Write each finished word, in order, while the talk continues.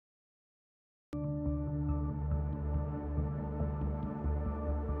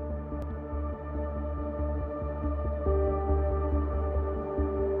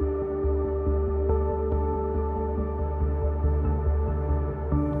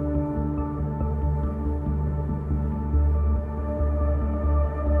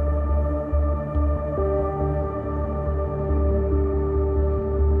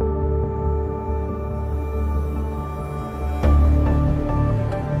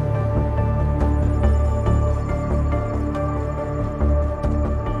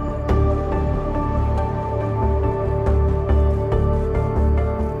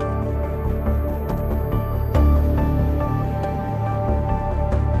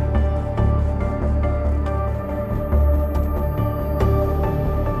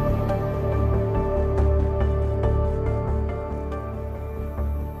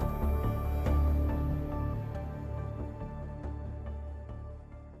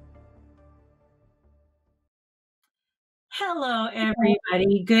Hello,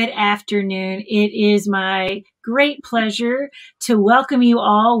 everybody. Good afternoon. It is my great pleasure to welcome you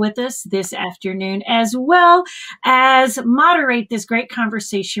all with us this afternoon, as well as moderate this great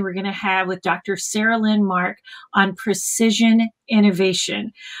conversation we're going to have with Dr. Saralyn Mark on precision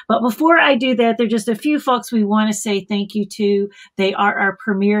innovation. But before I do that, there are just a few folks we want to say thank you to. They are our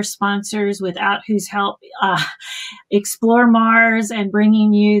premier sponsors, without whose help Explore Mars and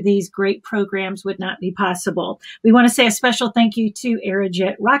bringing you these great programs would not be possible. We want to say a special thank you to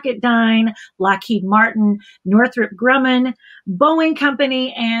Aerojet Rocketdyne, Lockheed Martin, Northrop Grumman, Boeing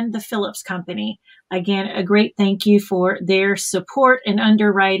Company, and the Phillips Company. Again, a great thank you for their support and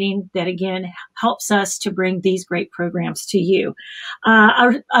underwriting that, again, helps us to bring these great programs to you.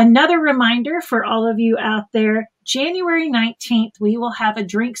 Another reminder for all of you out there, January 19th, we will have a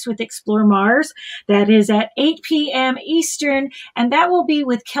Drinks with Explore Mars. That is at 8 p.m. Eastern, and that will be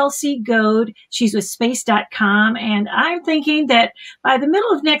with Kelsey Goad. She's with space.com, and I'm thinking that by the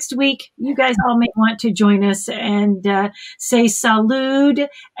middle of next week, you guys all may want to join us and say salud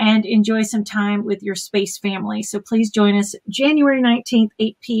and enjoy some time with your space family. So please join us January 19th,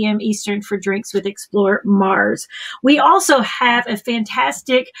 8 p.m. Eastern for Drinks with Explore Mars. We also have a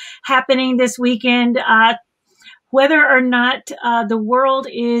fantastic happening this weekend. Whether or not the world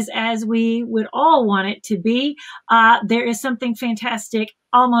is as we would all want it to be, there is something fantastic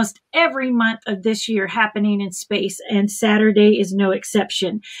almost every month of this year happening in space, and Saturday is no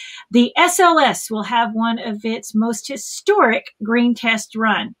exception. The SLS will have one of its most historic green test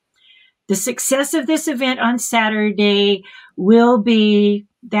run. The success of this event on Saturday will be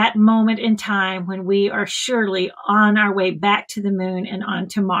that moment in time when we are surely on our way back to the moon and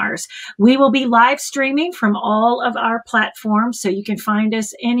onto Mars. We will be live streaming from all of our platforms, so you can find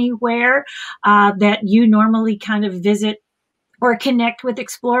us anywhere that you normally kind of visit or connect with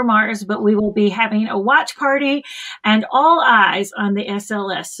Explore Mars, but we will be having a watch party and all eyes on the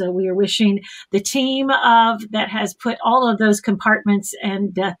SLS. So we are wishing the team that has put all of those compartments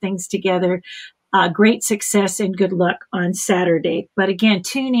and things together great success and good luck on Saturday. But again,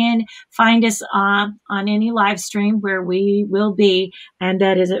 tune in, find us on any live stream where we will be, and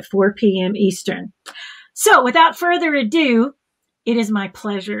that is at 4 p.m. Eastern. So without further ado, it is my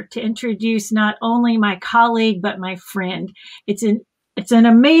pleasure to introduce not only my colleague, but my friend. It's an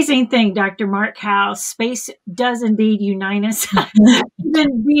amazing thing, Dr. Mark, how space does indeed unite us,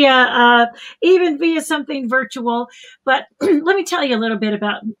 even via something virtual. But let me tell you a little bit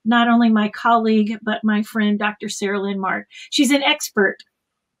about not only my colleague, but my friend, Dr. Saralyn Mark. She's an expert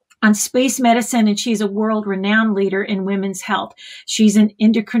on space medicine, and she's a world-renowned leader in women's health. She's an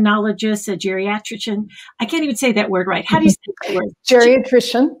endocrinologist, a geriatrician. I can't even say that word right. How do you say that word?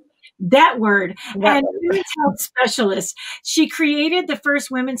 Geriatrician. That word. And women's health specialist. She created the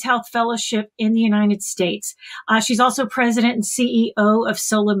first women's health fellowship in the United States. She's also president and CEO of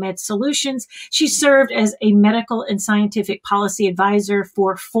SoloMed Solutions. She served as a medical and scientific policy advisor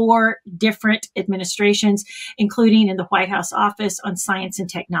for 4 different administrations, including in the White House Office on Science and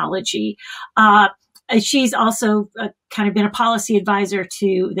Technology. She's also kind of been a policy advisor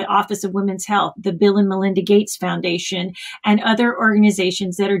to the Office of Women's Health, the Bill and Melinda Gates Foundation, and other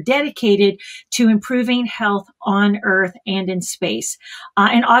organizations that are dedicated to improving health on Earth and in space.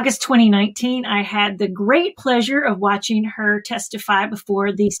 In August 2019, I had the great pleasure of watching her testify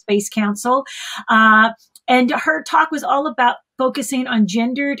before the Space Council. And her talk was all about focusing on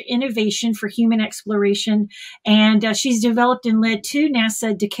gendered innovation for human exploration. And she's developed and led 2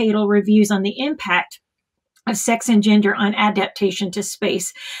 NASA decadal reviews on the impact of sex and gender on adaptation to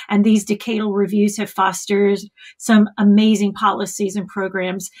space. And these decadal reviews have fostered some amazing policies and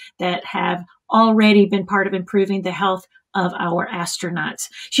programs that have already been part of improving the health of our astronauts.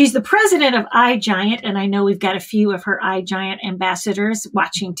 She's the president of Igiant, and I know we've got a few of her Igiant ambassadors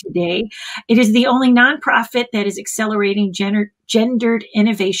watching today. It is the only nonprofit that is accelerating gendered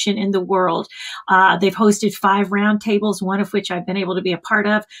innovation in the world. They've hosted 5 roundtables, one of which I've been able to be a part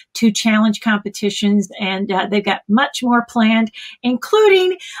of, 2 challenge competitions, and they've got much more planned,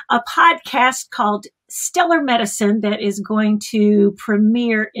 including a podcast called Stellar Medicine that is going to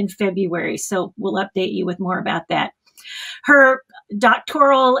premiere in February. So we'll update you with more about that. Her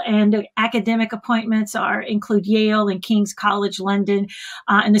doctoral and academic appointments include Yale and King's College London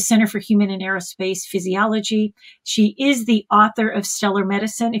and the Center for Human and Aerospace Physiology. She is the author of Stellar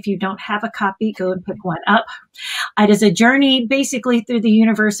Medicine. If you don't have a copy, go and pick one up. It is a journey basically through the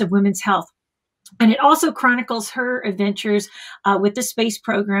universe of women's health. And it also chronicles her adventures with the space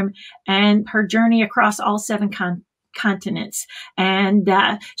program and her journey across all 7 continents. And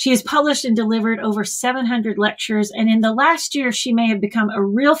she has published and delivered over 700 lectures. And in the last year, she may have become a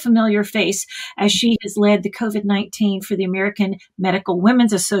real familiar face as she has led the COVID-19 for the American Medical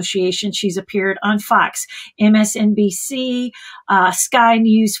Women's Association. She's appeared on Fox, MSNBC, Sky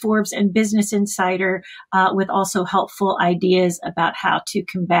News, Forbes, and Business Insider with also helpful ideas about how to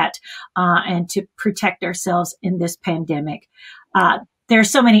combat and to protect ourselves in this pandemic. There are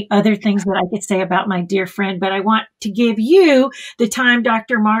so many other things that I could say about my dear friend, but I want to give you the time,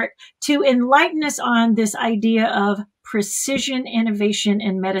 Dr. Mark, to enlighten us on this idea of precision innovation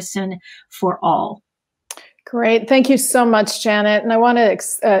in medicine for all. Great. Thank you so much, Janet. And I want to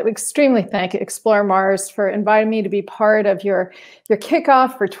extremely thank Explore Mars for inviting me to be part of your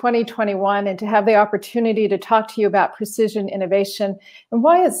kickoff for 2021 and to have the opportunity to talk to you about precision innovation and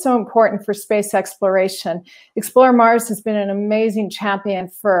why it's so important for space exploration. Explore Mars has been an amazing champion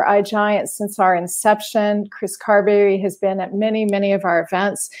for Igiant since our inception. Chris Carberry has been at many, many of our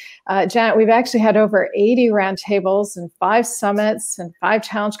events. Janet, we've actually had over 80 roundtables and 5 summits and 5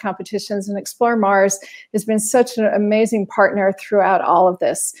 challenge competitions, and Explore Mars has been such an amazing partner throughout all of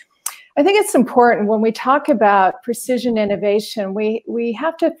this. I think it's important when we talk about precision innovation, we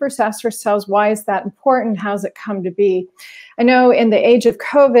have to first ask ourselves, why is that important? How's it come to be? I know in the age of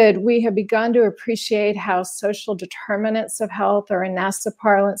COVID, we have begun to appreciate how social determinants of health, or in NASA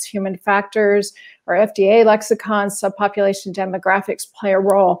parlance, human factors, or FDA lexicon, subpopulation demographics play a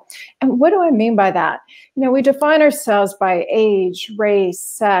role. And what do I mean by that? You know, we define ourselves by age, race,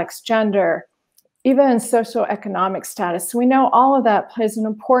 sex, gender, even socioeconomic status. So we know all of that plays an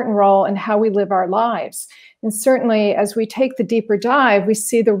important role in how we live our lives. And certainly as we take the deeper dive, we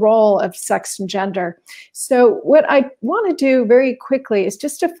see the role of sex and gender. So what I want to do very quickly is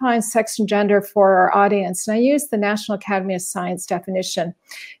just define sex and gender for our audience. And I use the National Academy of Science definition.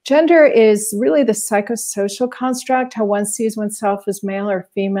 Gender is really the psychosocial construct, how one sees oneself as male or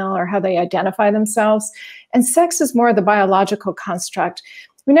female, or how they identify themselves. And sex is more the biological construct.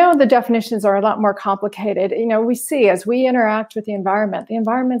 We know the definitions are a lot more complicated. You know, we see as we interact with the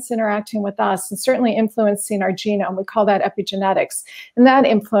environment's interacting with us and certainly influencing our genome. We call that epigenetics. And that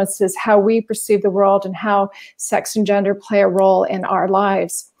influences how we perceive the world and how sex and gender play a role in our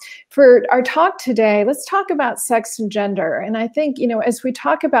lives. For our talk today, let's talk about sex and gender. And I think, you know, as we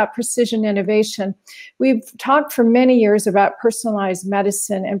talk about precision innovation, we've talked for many years about personalized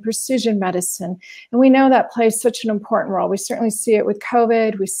medicine and precision medicine. And we know that plays such an important role. We certainly see it with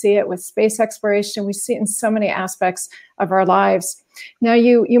COVID. We see it with space exploration. We see it in so many aspects of our lives. Now,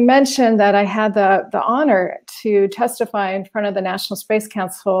 you mentioned that I had the honor to testify in front of the National Space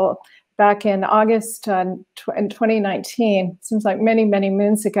Council back in August in 2019, seems like many, many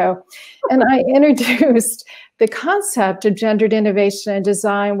moons ago. And I introduced the concept of gendered innovation and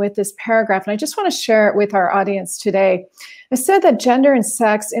design with this paragraph. And I just want to share it with our audience today. I said that gender and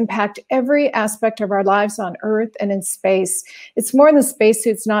sex impact every aspect of our lives on Earth and in space. It's more than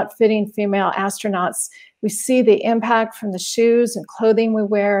spacesuits not fitting female astronauts. We see the impact from the shoes and clothing we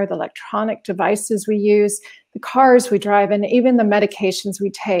wear, the electronic devices we use, the cars we drive, and even the medications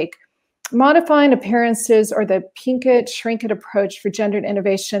we take. Modifying appearances or the pink it, shrink it approach for gendered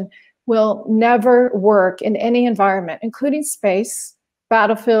innovation will never work in any environment, including space,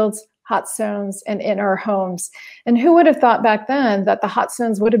 battlefields, hot zones, and in our homes. And who would have thought back then that the hot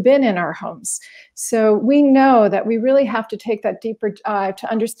zones would have been in our homes? So we know that we really have to take that deeper dive to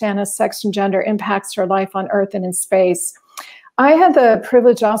understand how sex and gender impacts our life on Earth and in space. I had the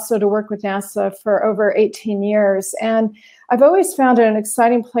privilege also to work with NASA for over 18 years, and I've always found it an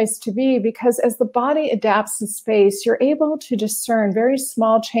exciting place to be because as the body adapts in space, you're able to discern very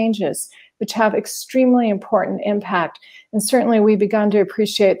small changes which have extremely important impact. And certainly we've begun to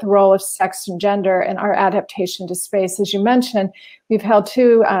appreciate the role of sex and gender in our adaptation to space. As you mentioned, we've held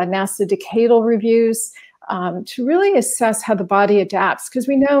 2 NASA decadal reviews to really assess how the body adapts, because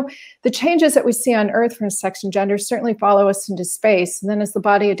we know the changes that we see on Earth from sex and gender certainly follow us into space. And then as the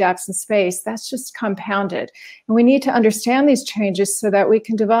body adapts in space, that's just compounded. And we need to understand these changes so that we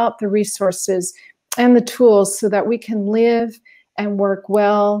can develop the resources and the tools so that we can live and work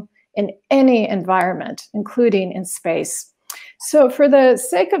well in any environment, including in space. So for the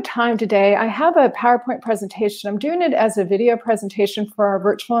sake of time today, I have a PowerPoint presentation. I'm doing it as a video presentation for our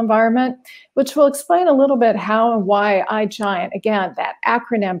virtual environment, which will explain a little bit how and why Igiant, again, that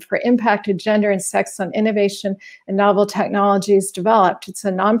acronym for Impacted Gender and Sex on Innovation and Novel Technologies, developed. It's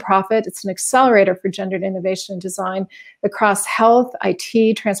a nonprofit. It's an accelerator for gendered innovation and design across health,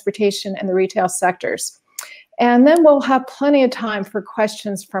 IT, transportation, and the retail sectors. And then we'll have plenty of time for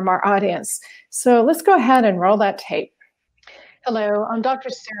questions from our audience. So let's go ahead and roll that tape. Hello, I'm Dr.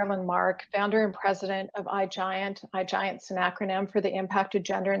 Saralyn Mark, founder and president of Igiant. Igiant's an acronym for the Impact of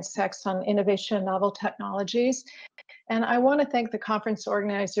Gender and Sex on Innovation and Novel Technologies. And I want to thank the conference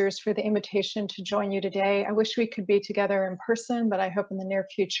organizers for the invitation to join you today. I wish we could be together in person, but I hope in the near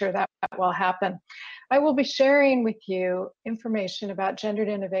future that will happen. I will be sharing with you information about gendered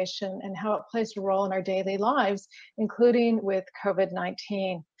innovation and how it plays a role in our daily lives, including with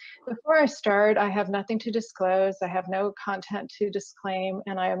COVID-19. Before I start, I have nothing to disclose. I have no content to disclaim,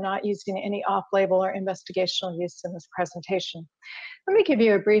 and I am not using any off-label or investigational use in this presentation. Let me give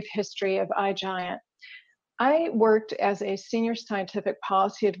you a brief history of Igiant. I worked as a senior scientific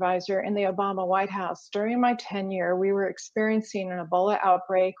policy advisor in the Obama White House. During my tenure, we were experiencing an Ebola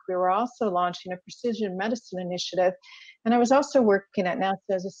outbreak. We were also launching a precision medicine initiative. And I was also working at NASA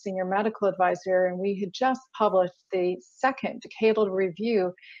as a senior medical advisor. And we had just published the second decadal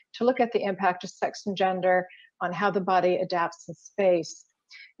review to look at the impact of sex and gender on how the body adapts in space.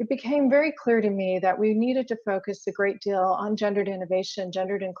 It became very clear to me that we needed to focus a great deal on gendered innovation,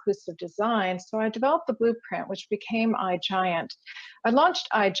 gendered inclusive design. So I developed the blueprint, which became Igiant. I launched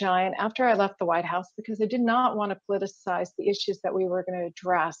Igiant after I left the White House because I did not want to politicize the issues that we were going to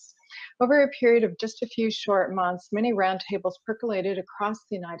address. Over a period of just a few short months, many roundtables percolated across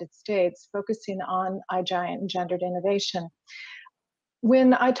the United States, focusing on Igiant and gendered innovation.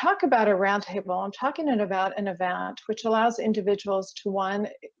 When I talk about a roundtable, I'm talking about an event which allows individuals to, one,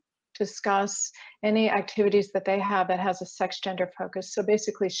 discuss any activities that they have that has a sex gender focus. So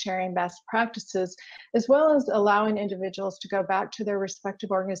basically sharing best practices, as well as allowing individuals to go back to their respective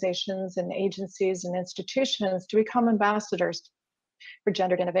organizations and agencies and institutions to become ambassadors for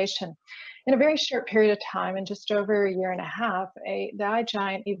gendered innovation. In a very short period of time, in just over a year and a half, the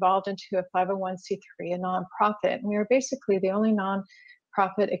Igiant evolved into a 501c3, a nonprofit. And we are basically the only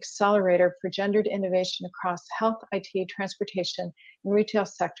nonprofit accelerator for gendered innovation across health, IT, transportation, and retail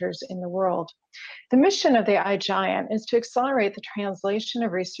sectors in the world. The mission of the Igiant is to accelerate the translation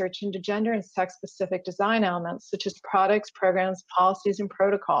of research into gender and sex-specific design elements, such as products, programs, policies, and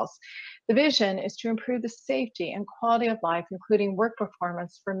protocols. The vision is to improve the safety and quality of life, including work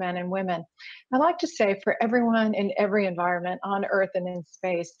performance for men and women. I like to say for everyone in every environment on Earth and in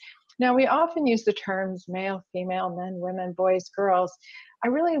space. Now, we often use the terms male, female, men, women, boys, girls. I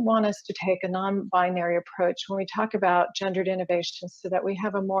really want us to take a non-binary approach when we talk about gendered innovation so that we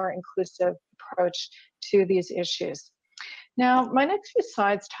have a more inclusive approach to these issues. Now, my next few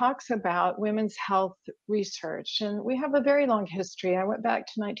slides talks about women's health research, and we have a very long history. I went back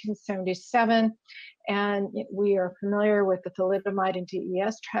to 1977, and we are familiar with the thalidomide and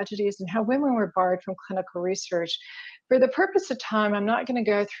DES tragedies and how women were barred from clinical research. For the purpose of time, I'm not going to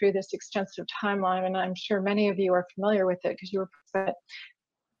go through this extensive timeline, and I'm sure many of you are familiar with it because you were present.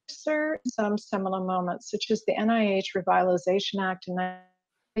 There are some seminal moments, such as the NIH Revitalization Act in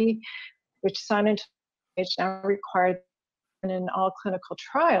 1990, which signed into now required in all clinical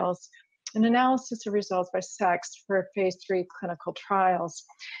trials an analysis of results by sex for phase 3 clinical trials.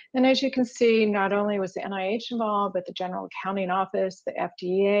 And as you can see, not only was the NIH involved, but the General Accounting Office, the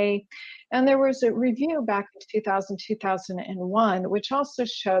FDA, and there was a review back in 2000, 2001, which also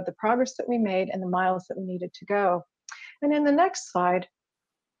showed the progress that we made and the miles that we needed to go. And in the next slide,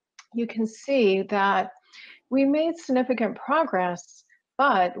 you can see that we made significant progress,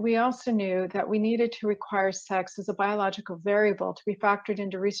 but we also knew that we needed to require sex as a biological variable to be factored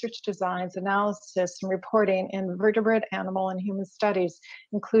into research designs, analysis, and reporting in vertebrate, animal, and human studies,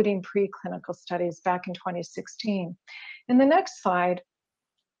 including preclinical studies back in 2016. In the next slide,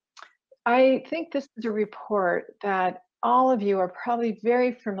 I think this is a report that all of you are probably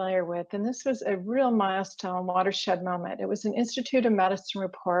very familiar with, and this was a real milestone watershed moment. It was an Institute of Medicine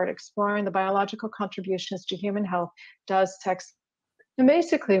report exploring the biological contributions to human health does sex. And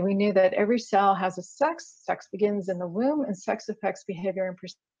basically, we knew that every cell has a sex. Sex begins in the womb, and sex affects behavior and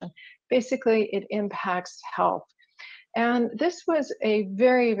perception. Basically, it impacts health. And this was a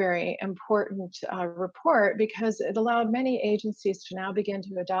very, very important report because it allowed many agencies to now begin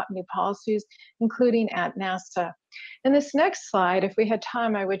to adopt new policies, including at NASA. In this next slide, if we had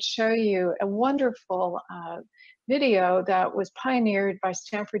time, I would show you a wonderful video that was pioneered by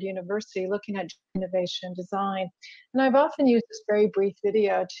Stanford University looking at innovation design. And I've often used this very brief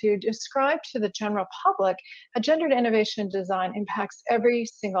video to describe to the general public how gendered innovation design impacts every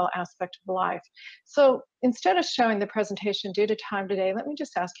single aspect of life. So instead of showing the presentation due to time today, let me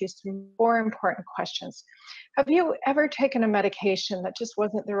just ask you some more important questions. Have you ever taken a medication that just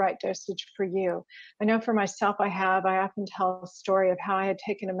wasn't the right dosage for you? I know for myself I have. I often tell a story of how I had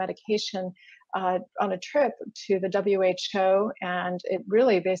taken a medication on a trip to the WHO, and it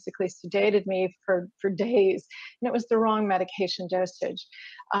really basically sedated me for days, and it was the wrong medication dosage.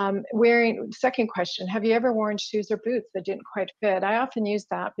 Second question, have you ever worn shoes or boots that didn't quite fit? I often use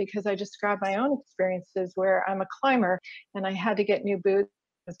that because I describe my own experiences where I'm a climber and I had to get new boots.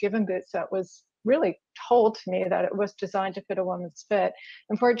 I was given boots that was really told to me that it was designed to fit a woman's foot.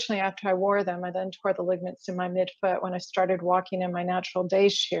 Unfortunately, after I wore them, I then tore the ligaments in my midfoot when I started walking in my natural day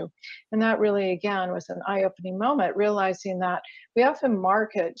shoe. And that really, again, was an eye-opening moment, realizing that we often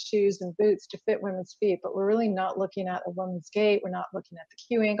market shoes and boots to fit women's feet, but we're really not looking at a woman's gait. We're not looking at the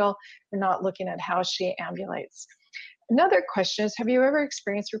Q angle. We're not looking at how she ambulates. Another question is, have you ever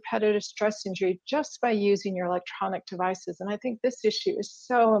experienced repetitive stress injury just by using your electronic devices? And I think this issue is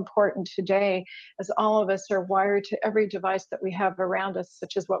so important today, as all of us are wired to every device that we have around us,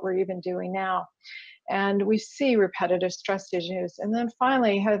 such as what we're even doing now. And we see repetitive stress issues. And then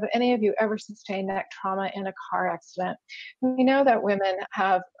finally, have any of you ever sustained neck trauma in a car accident? We know that women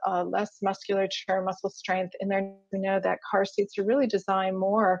have less musculature, muscle strength, and we know that car seats are really designed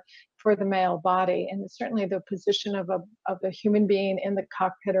more for the male body. And certainly the position of a human being in the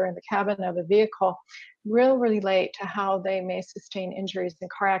cockpit or in the cabin of a vehicle will relate to how they may sustain injuries in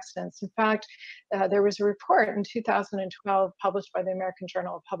car accidents. In fact, there was a report in 2012 published by the American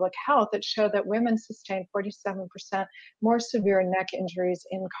Journal of Public Health that showed that women sustain 47% more severe neck injuries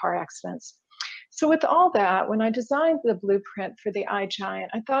in car accidents. So with all that, when I designed the blueprint for the Igiant,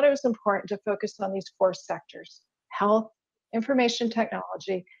 I thought it was important to focus on these 4 sectors: health, information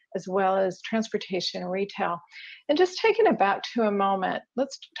technology, as well as transportation and retail. And just taking it back to a moment,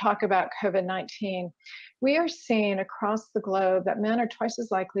 let's talk about COVID-19. We are seeing across the globe that men are twice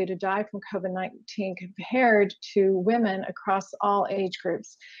as likely to die from COVID-19 compared to women across all age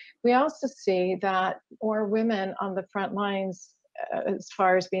groups. We also see that more women on the front lines, as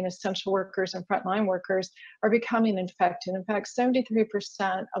far as being essential workers and frontline workers, are becoming infected. In fact,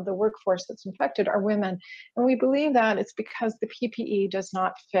 73% of the workforce that's infected are women. And we believe that it's because the PPE does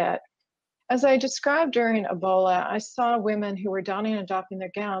not fit. As I described during Ebola, I saw women who were donning and doffing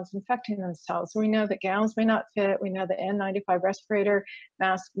their gowns, infecting themselves. We know that gowns may not fit. We know the N95 respirator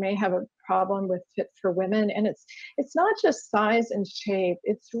mask may have a problem with fit for women. And it's not just size and shape.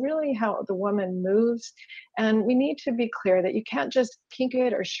 It's really how the woman moves. And we need to be clear that you can't just kink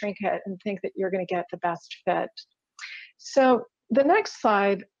it or shrink it and think that you're going to get the best fit. So the next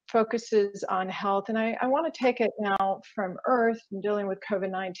slide focuses on health. And I want to take it now from Earth and dealing with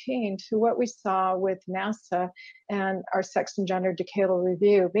COVID-19 to what we saw with NASA and our sex and gender decadal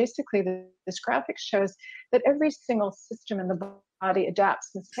review. Basically, this graphic shows that every single system in the body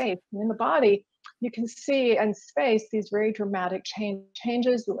adapts in space. And in the body, you can see in space these very dramatic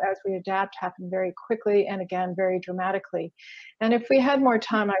changes as we adapt happen very quickly and again very dramatically. And if we had more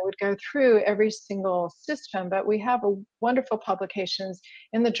time, I would go through every single system, but we have wonderful publications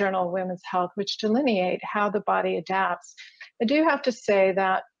in the Journal of Women's Health which delineate how the body adapts. I do have to say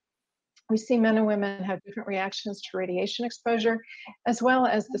that we see men and women have different reactions to radiation exposure, as well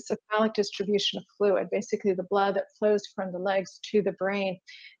as the cephalic distribution of fluid, basically the blood that flows from the legs to the brain.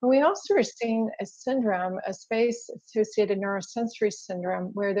 And we also are seeing a syndrome, a space-associated neurosensory syndrome,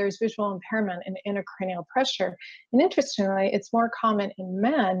 where there's visual impairment in intracranial pressure. And interestingly, it's more common in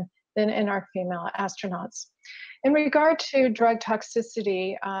men than in our female astronauts. In regard to drug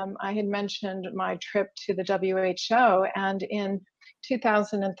toxicity, I had mentioned my trip to the WHO, and in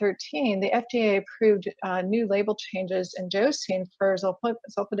 2013, the FDA approved new label changes in dosing for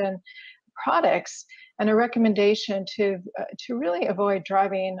zolpidem products, and a recommendation to really avoid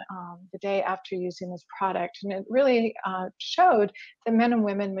driving the day after using this product. And it really showed that men and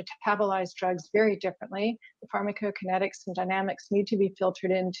women metabolize drugs very differently. The pharmacokinetics and dynamics need to be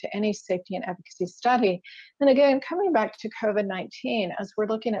filtered into any safety and efficacy study. And again, coming back to COVID-19, as we're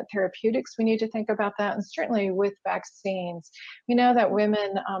looking at therapeutics, we need to think about that, and certainly with vaccines. We know that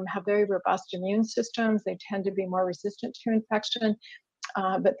women have very robust immune systems. They tend to be more resistant to infection.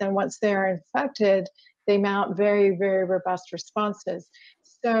 But then once they're infected, they mount very, very robust responses.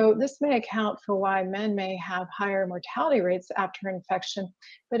 So this may account for why men may have higher mortality rates after infection.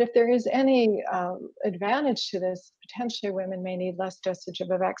 But if there is any advantage to this, potentially women may need less dosage of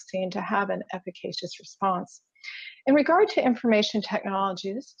a vaccine to have an efficacious response. In regard to information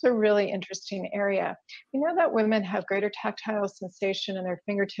technology, this is a really interesting area. We know that women have greater tactile sensation in their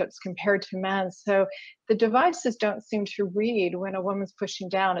fingertips compared to men, so the devices don't seem to read when a woman's pushing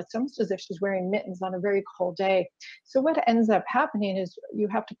down. It's almost as if she's wearing mittens on a very cold day. So what ends up happening is you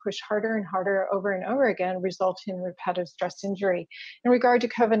have to push harder and harder over and over again, resulting in repetitive stress injury. In regard to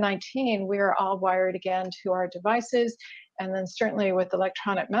COVID-19, we are all wired again to our devices, and then certainly with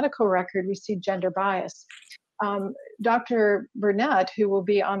electronic medical record, we see gender bias. Dr. Burnett, who will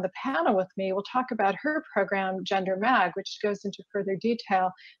be on the panel with me, will talk about her program, Gender Mag, which goes into further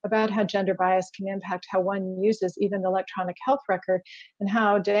detail about how gender bias can impact how one uses even the electronic health record, and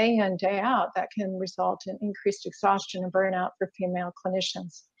how day in, day out, that can result in increased exhaustion and burnout for female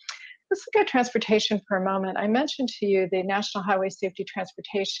clinicians. Let's look at transportation for a moment. I mentioned to you the National Highway Safety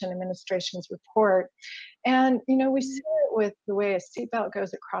Transportation Administration's report. And, you know, we see it with the way a seatbelt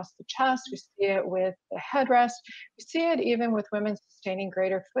goes across the chest. We see it with the headrest. We see it even with women sustaining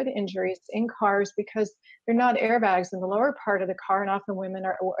greater foot injuries in cars because they're not airbags in the lower part of the car, and often women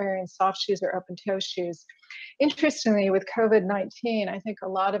are wearing soft shoes or open-toe shoes. Interestingly, with COVID-19, I think a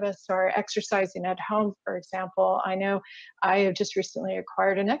lot of us are exercising at home, for example. I know I have just recently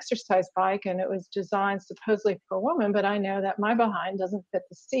acquired an exercise bike, and it was designed supposedly for a woman, but I know that my behind doesn't fit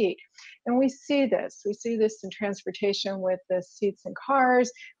the seat. And we see this. We see this in transportation with the seats in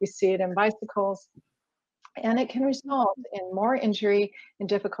cars. We see it in bicycles. And it can result in more injury and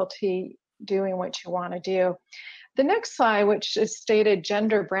difficulty doing what you want to do. The next slide, which is stated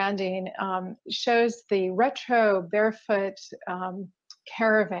gender branding, shows the retro barefoot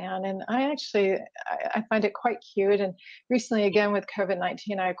caravan, and I find it quite cute. And recently, again with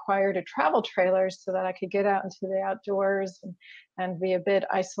COVID-19, I acquired a travel trailer so that I could get out into the outdoors and be a bit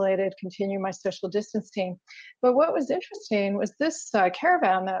isolated, continue my social distancing. But what was interesting was this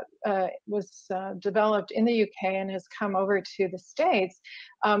caravan that was developed in the UK and has come over to the States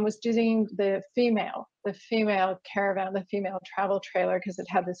was using the female caravan, the female travel trailer, because it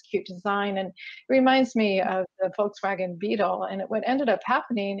had this cute design. And it reminds me of the Volkswagen Beetle. And what ended up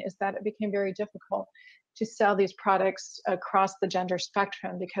happening is that it became very difficult to sell these products across the gender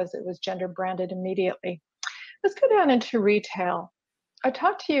spectrum because it was gender branded immediately. Let's go down into retail. I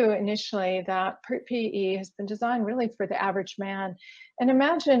talked to you initially that PPE has been designed really for the average man. And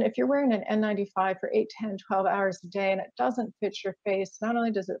imagine if you're wearing an N95 for 8, 10, 12 hours a day and it doesn't fit your face, not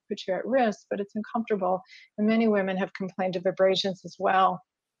only does it put you at risk, but it's uncomfortable. And many women have complained of abrasions as well.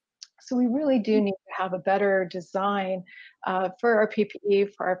 So we really do need to have a better design for our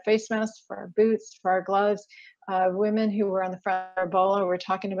PPE, for our face masks, for our boots, for our gloves. Women who were on the front of Ebola were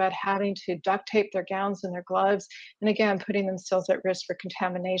talking about having to duct tape their gowns and their gloves, and again, putting themselves at risk for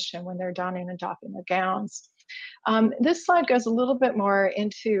contamination when they're donning and doffing their gowns. This slide goes a little bit more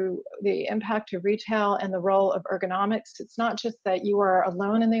into the impact of retail and the role of ergonomics. It's not just that you are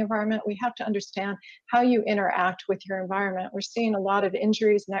alone in the environment. We have to understand how you interact with your environment. We're seeing a lot of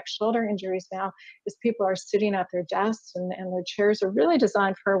injuries, neck, shoulder injuries now, as people are sitting at their desks and their chairs are really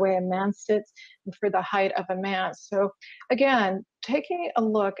designed for a way a man sits and for the height of a man. So again, taking a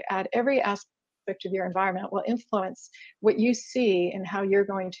look at every aspect of your environment will influence what you see and how you're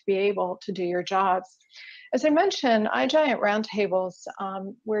going to be able to do your jobs. As I mentioned, Igiant roundtables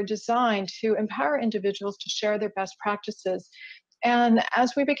were designed to empower individuals to share their best practices. And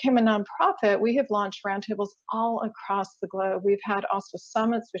as we became a nonprofit, we have launched roundtables all across the globe. We've had also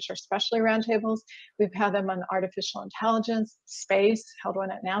summits, which are specialty roundtables. We've had them on artificial intelligence, space, held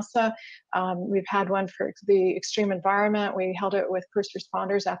one at NASA. We've had one for the extreme environment. We held it with first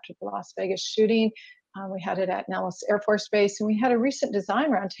responders after the Las Vegas shooting. We had it at Nellis Air Force Base, and we had a recent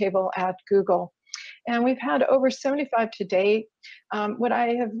design roundtable at Google. And we've had over 75 to date. What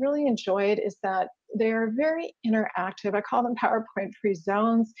I have really enjoyed is that they're very interactive. I call them PowerPoint-free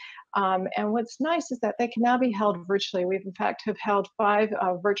zones. And what's nice is that they can now be held virtually. We've in fact have held 5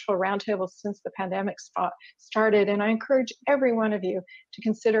 virtual roundtables since the pandemic started. And I encourage every one of you to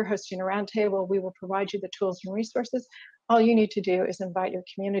consider hosting a roundtable. We will provide you the tools and resources. All you need to do is invite your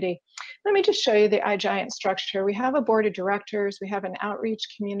community. Let me just show you the Igiant structure. We have a board of directors, we have an outreach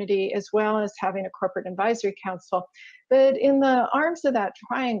community, as well as having a corporate advisory council. But in the arms of that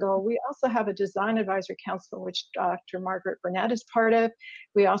triangle, we also have a design advisory council, which Dr. Margaret Burnett is part of.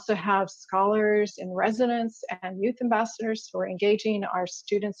 We also have scholars in residence and youth ambassadors who are engaging our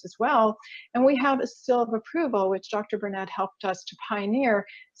students as well. And we have a seal of approval, which Dr. Burnett helped us to pioneer,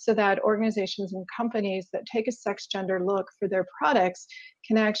 so that organizations and companies that take a sex gender look for their products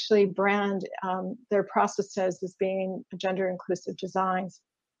can actually brand their processes as being gender inclusive designs.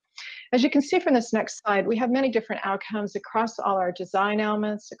 As you can see from this next slide, we have many different outcomes across all our design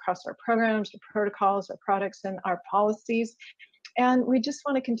elements, across our programs, our protocols, our products, and our policies. And we just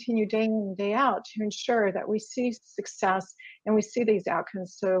want to continue day in and day out to ensure that we see success and we see these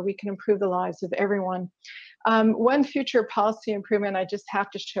outcomes so we can improve the lives of everyone. One future policy improvement I just have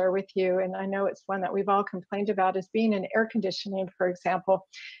to share with you, and I know it's one that we've all complained about, is being in air conditioning, for example.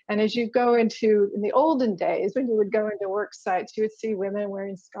 And as you go in the olden days, when you would go into work sites, you would see women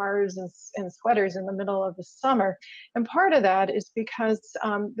wearing scarves and sweaters in the middle of the summer. And part of that is because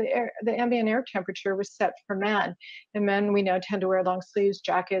the ambient air temperature was set for men. And men, we know, tend to wear long sleeves,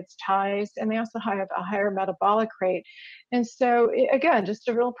 jackets, ties, and they also have a higher metabolic rate. And so, again, just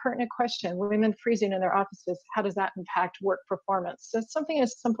a real pertinent question. Women freezing in their offices, how does that impact work performance? So something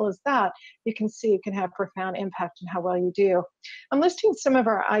as simple as that, you can see can have profound impact on how well you do. I'm listing some of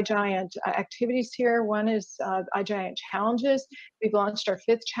our Igiant activities here. One is Igiant challenges. We've launched our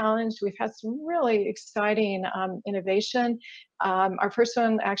 5th challenge. We've had some really exciting innovation. Our first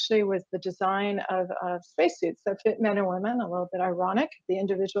one actually was the design of spacesuits that fit men and women, a little bit ironic. The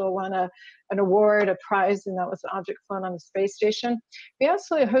individual won an award, a prize, and that was an object flown on the space station. We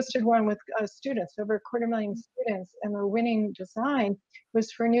also hosted one with students, over 250,000 students, and the winning design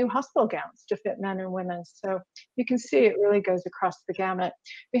was for new hospital gowns to fit men and women. So you can see it really goes across the gamut.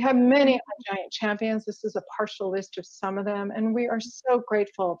 We have many Igiant champions. This is a partial list of some of them, and we are so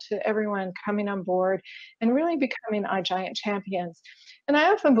grateful to everyone coming on board and really becoming Igiant champions. And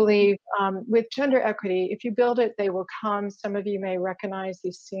I often believe with gender equity, if you build it, they will come. Some of you may recognize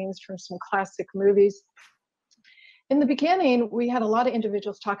these scenes from some classic movies. In the beginning, we had a lot of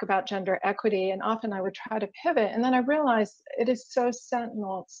individuals talk about gender equity, and often I would try to pivot. And then I realized it is so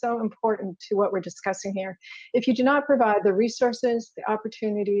sentinel, so important to what we're discussing here. If you do not provide the resources, the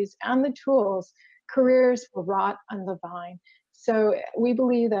opportunities, and the tools, careers will rot on the vine. So we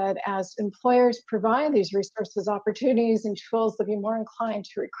believe that as employers provide these resources, opportunities, and tools, they'll be more inclined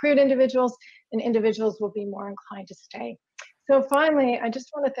to recruit individuals, and individuals will be more inclined to stay. So finally, I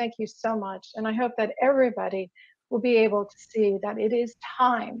just want to thank you so much, and I hope that everybody will be able to see that it is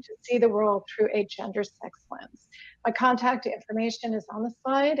time to see the world through a gender sex lens. My contact information is on the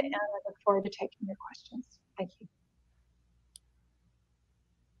slide, and I look forward to taking your questions. Thank you.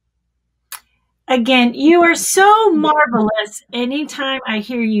 Again, you are so marvelous. Anytime I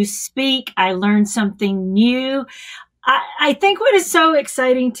hear you speak, I learn something new. I think what is so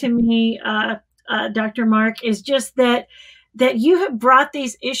exciting to me, Dr. Mark, is just that you have brought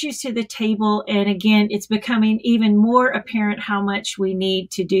these issues to the table. And again, it's becoming even more apparent how much we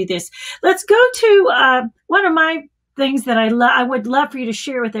need to do this. Let's go to one of my things that I would love for you to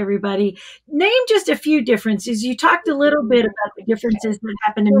share with everybody. Name just a few differences. You talked a little bit about the differences that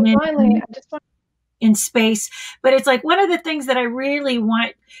happen in men. Finally, I just want in space, but it's like one of the things that I really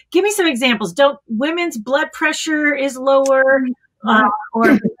want. Give me some examples. Women's blood pressure is lower,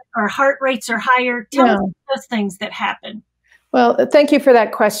 or heart rates are higher. Tell us those things that happen. Well, thank you for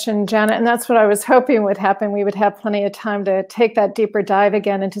that question, Janet. And that's what I was hoping would happen. We would have plenty of time to take that deeper dive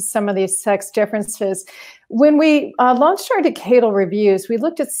again into some of these sex differences. When we launched our decadal reviews, we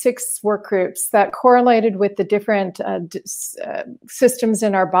looked at 6 work groups that correlated with the different systems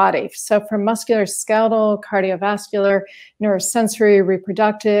in our body. So from musculoskeletal, cardiovascular, neurosensory,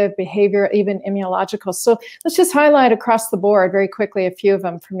 reproductive, behavior, even immunological. So let's just highlight across the board very quickly a few of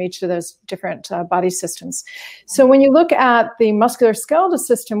them from each of those different body systems. So when you look at the musculoskeletal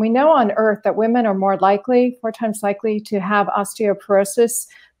system, we know on Earth that women are 4 times likely to have osteoporosis,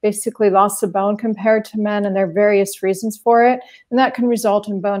 basically loss of bone compared to men, and there are various reasons for it, and that can result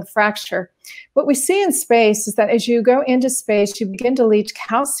in bone fracture. What we see in space is that as you go into space, you begin to leach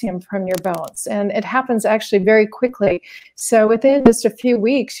calcium from your bones, and it happens actually very quickly. So within just a few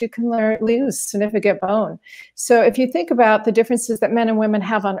weeks, you can lose significant bone. So if you think about the differences that men and women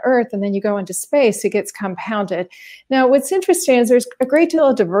have on Earth, and then you go into space, it gets compounded. Now, what's interesting is there's a great deal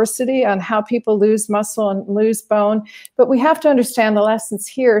of diversity on how people lose muscle and lose bone, but we have to understand the lessons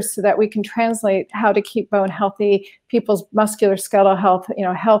here so that we can translate how to keep bone healthy, people's musculoskeletal health,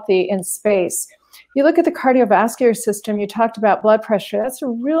 healthy in space. You look at the cardiovascular system, you talked about blood pressure. That's a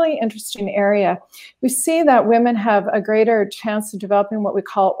really interesting area. We see that women have a greater chance of developing what we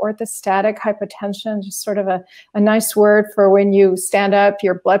call orthostatic hypotension, just sort of a nice word for when you stand up,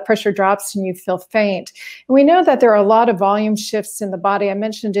 your blood pressure drops and you feel faint. And we know that there are a lot of volume shifts in the body. I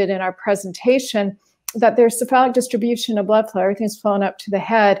mentioned it in our presentation, that there's cephalic distribution of blood flow, everything's flowing up to the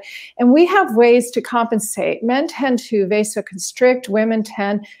head. And we have ways to compensate. Men tend to vasoconstrict, women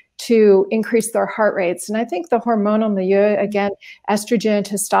tend to increase their heart rates. And I think the hormonal milieu, again, estrogen,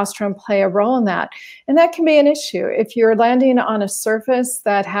 testosterone play a role in that. And that can be an issue. If you're landing on a surface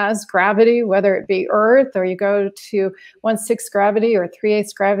that has gravity, whether it be Earth or you go to 1/6 gravity or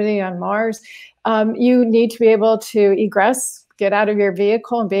 3/8 gravity on Mars, you need to be able to egress, get out of your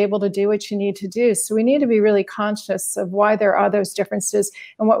vehicle and be able to do what you need to do. So we need to be really conscious of why there are those differences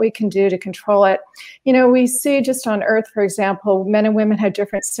and what we can do to control it. You know, we see just on Earth, for example, men and women have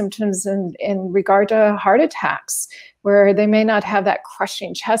different symptoms in regard to heart attacks, where they may not have that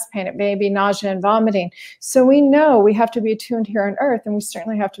crushing chest pain. It may be nausea and vomiting. So we know we have to be attuned here on Earth, and we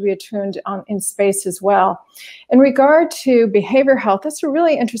certainly have to be attuned in space as well. In regard to behavior health, that's a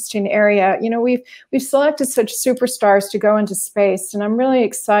really interesting area. You know, we've selected such superstars to go into space, and I'm really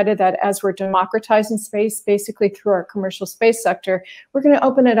excited that as we're democratizing space, basically through our commercial space sector, we're going to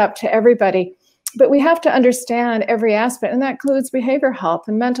open it up to everybody. But we have to understand every aspect, and that includes behavioral health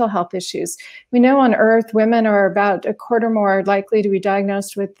and mental health issues. We know on Earth, women are about a quarter more likely to be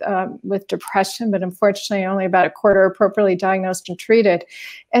diagnosed with depression, but unfortunately only about a quarter appropriately diagnosed and treated.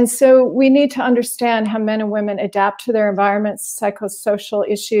 And so we need to understand how men and women adapt to their environments, psychosocial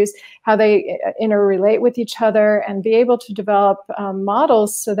issues, how they interrelate with each other, and be able to develop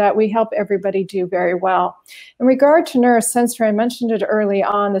models so that we help everybody do very well. In regard to neurosensory, I mentioned it early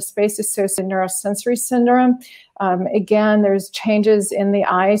on, the space-associated neurosensory syndrome. Again, there's changes in the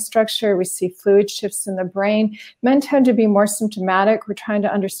eye structure. We see fluid shifts in the brain. Men tend to be more symptomatic. We're trying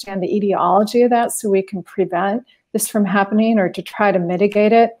to understand the etiology of that so we can prevent this from happening or to try to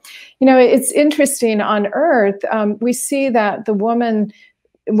mitigate it. You know, it's interesting on Earth, we see that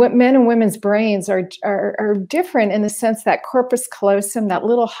men and women's brains are different in the sense that corpus callosum, that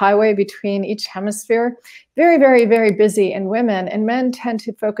little highway between each hemisphere, very, very, very busy in women, and men tend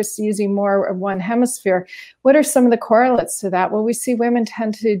to focus using more of one hemisphere. What are some of the correlates to that? Well, we see women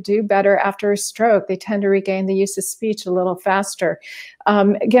tend to do better after a stroke. They tend to regain the use of speech a little faster.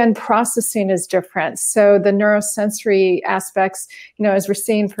 Again, processing is different. So the neurosensory aspects, you know, as we're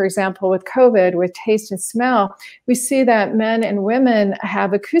seeing, for example, with COVID, with taste and smell, we see that men and women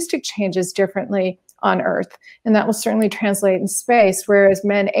have acoustic changes differently on Earth, and that will certainly translate in space. Whereas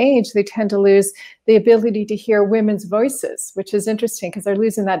men age, they tend to lose the ability to hear women's voices, which is interesting because they're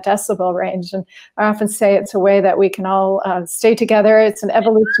losing that decibel range. And I often say it's a way that we can all stay together. It's an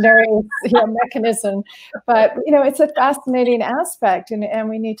evolutionary mechanism, but you know, it's a fascinating aspect, and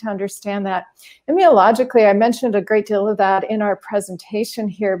we need to understand that. Immunologically, I mentioned a great deal of that in our presentation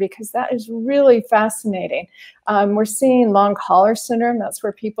here because that is really fascinating. We're seeing long hauler syndrome. That's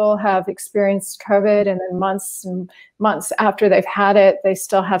where people have experienced COVID, and then months and months after they've had it, they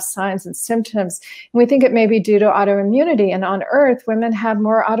still have signs and symptoms. And we think it may be due to autoimmunity. And on Earth, women have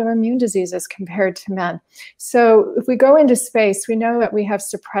more autoimmune diseases compared to men. So if we go into space, we know that we have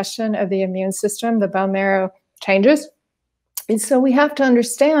suppression of the immune system, the bone marrow changes. And so we have to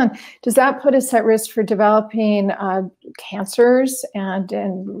understand, does that put us at risk for developing cancers and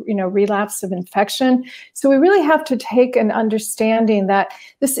you know, relapse of infection? So we really have to take an understanding that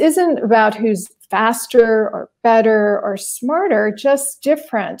this isn't about who's faster or better or smarter, just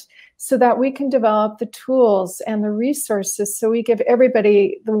different, so that we can develop the tools and the resources so we give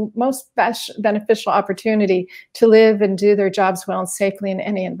everybody the most beneficial opportunity to live and do their jobs well and safely in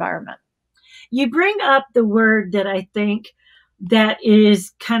any environment. You bring up the word that I think that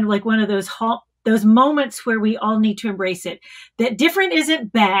is kind of like one of those moments where we all need to embrace it, that different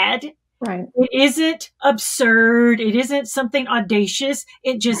isn't bad. Right. It isn't absurd. It isn't something audacious.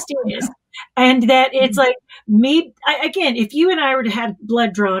 It just is. And that it's like me, again, if you and I were to have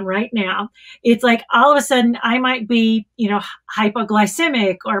blood drawn right now, it's like all of a sudden I might be, you know,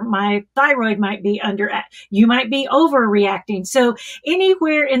 hypoglycemic, or my thyroid might be you might be overreacting. So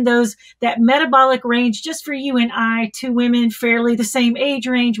anywhere in that metabolic range, just for you and I, two women, fairly the same age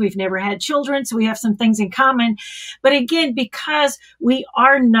range, we've never had children, so we have some things in common. But again, because we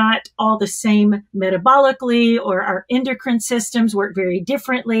are not all the same metabolically, or our endocrine systems work very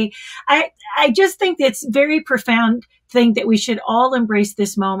differently, I just think it's very profound thing that we should all embrace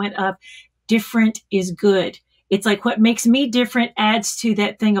this moment of different is good. It's like what makes me different adds to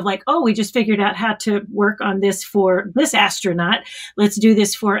that thing of like, oh, we just figured out how to work on this for this astronaut. Let's do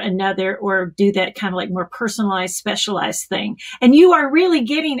this for another, or do that kind of like more personalized, specialized thing. And you are really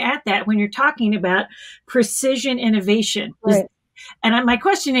getting at that when you're talking about precision innovation. Right. And my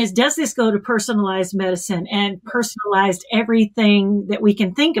question is, does this go to personalized medicine and personalized everything that we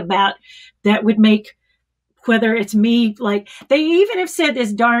can think about that would make whether it's me, like they even have said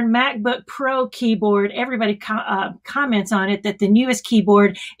this darn MacBook Pro keyboard, everybody comments on it that the newest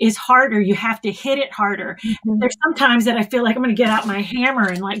keyboard is harder. You have to hit it harder. Mm-hmm. There's sometimes that I feel like I'm going to get out my hammer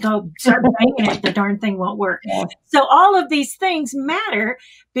and like go start banging it. The darn thing won't work. Yeah. So all of these things matter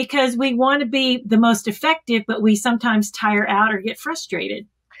because we want to be the most effective, but we sometimes tire out or get frustrated.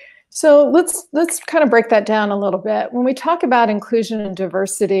 So let's kind of break that down a little bit. When we talk about inclusion and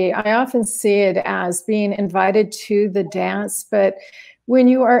diversity, I often see it as being invited to the dance, but when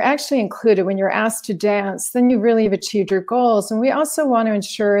you are actually included, when you're asked to dance, then you really have achieved your goals. And we also want to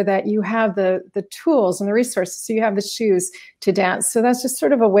ensure that you have the tools and the resources, so you have the shoes to dance. So that's just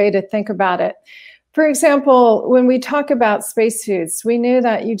sort of a way to think about it. For example, when we talk about spacesuits, we knew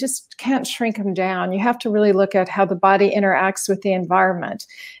that you just can't shrink them down. You have to really look at how the body interacts with the environment.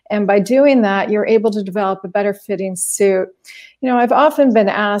 And by doing that, you're able to develop a better fitting suit. You know, I've often been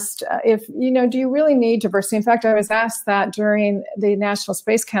asked if, you know, do you really need diversity? In fact, I was asked that during the National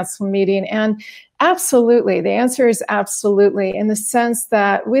Space Council meeting, and absolutely, the answer is absolutely, in the sense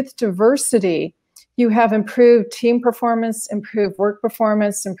that with diversity, you have improved team performance, improved work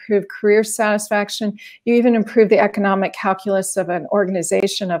performance, improved career satisfaction. You even improve the economic calculus of an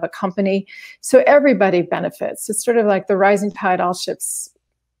organization, of a company. So everybody benefits. It's sort of like the rising tide, all ships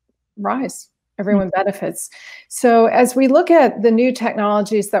rise. Everyone benefits. So as we look at the new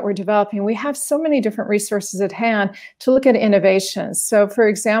technologies that we're developing, we have so many different resources at hand to look at innovations. So for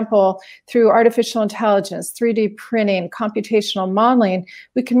example, through artificial intelligence, 3D printing, computational modeling,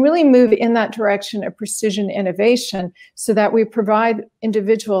 we can really move in that direction of precision innovation so that we provide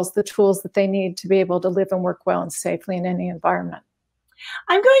individuals the tools that they need to be able to live and work well and safely in any environment.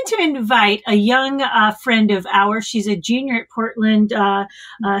 I'm going to invite a young friend of ours. She's a junior at Portland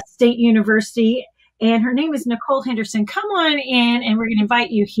State University, and her name is Nicole Henderson. Come on in, and we're going to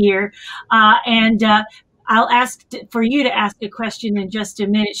invite you here. I'll ask for you to ask a question in just a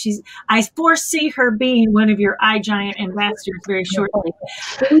minute. I foresee her being one of your Igiant ambassadors very shortly.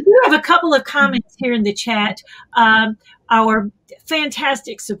 But we do have a couple of comments here in the chat. Our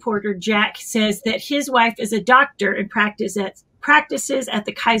fantastic supporter, Jack, says that his wife is a doctor and practices at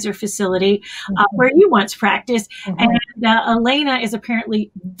the Kaiser facility where you once practiced. And Elena is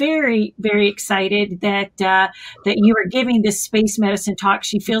apparently very, very excited that you are giving this space medicine talk.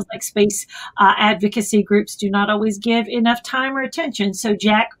 She feels like space advocacy groups do not always give enough time or attention. So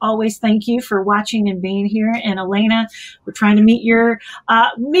Jack, always thank you for watching and being here. And Elena, we're trying to meet your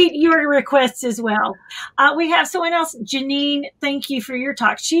requests as well. We have someone else, Janine, thank you for your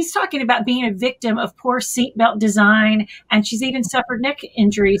talk. She's talking about being a victim of poor seatbelt design, and she's even suffered neck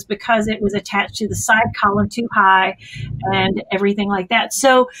injuries because it was attached to the side column too high and everything like that.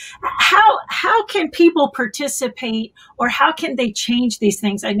 So how can people participate, or how can they change these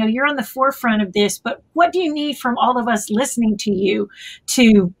things? I know you're on the forefront of this, but what do you need from all of us listening to you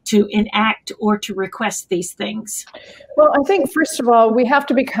to enact or to request these things? Well, I think, first of all, we have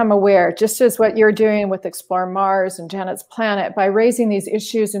to become aware, just as what you're doing with Explore Mars and Janet's Planet, by raising these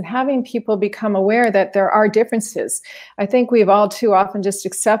issues and having people become aware that there are differences. I think we've all too often just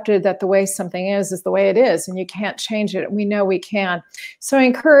accepted that the way something is the way it is, and you can't change it. We know we can. So I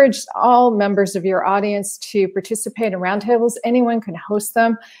encourage all members of your audience to participate in roundtables. Anyone can host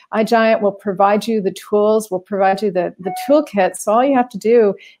them. Igiant will provide you the tools, will provide you the toolkit. So all you have to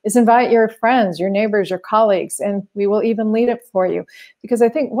do is invite your friends, your neighbors, your colleagues, and we will even lead it for you. Because I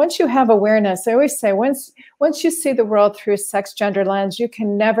think once you have awareness, I always say, once you see the world through a sex gender lens, you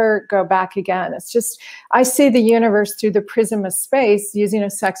can never go back again. It's just, I see the universe through the prism of space using a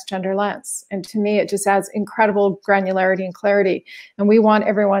sex gender lens. And to me, it just adds incredible granularity and clarity. And we want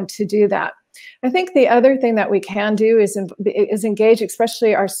everyone to do that. I think the other thing that we can do is engage,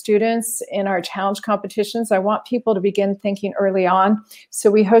 especially our students, in our challenge competitions. I want people to begin thinking early on.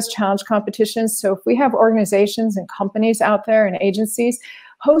 So we host challenge competitions. So if we have organizations and companies out there and agencies,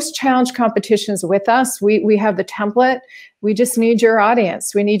 host challenge competitions with us. We have the template. We just need your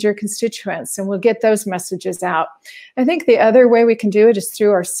audience. We need your constituents, and we'll get those messages out. I think the other way we can do it is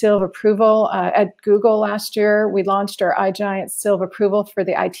through our seal of approval. At Google last year, we launched our Igiant seal of approval for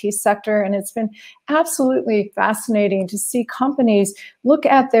the IT sector, and it's been absolutely fascinating to see companies look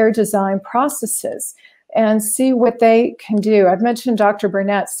at their design processes and see what they can do. I've mentioned Dr.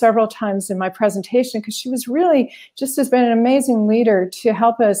 Burnett several times in my presentation because she was really just has been an amazing leader to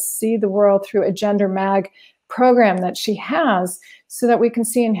help us see the world through a Gender Mag program that she has, so that we can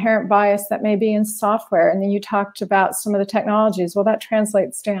see inherent bias that may be in software. And then you talked about some of the technologies. Well, that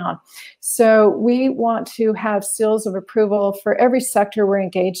translates down. So we want to have seals of approval for every sector we're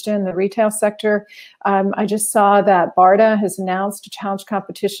engaged in. The retail sector, I just saw that BARDA has announced a challenge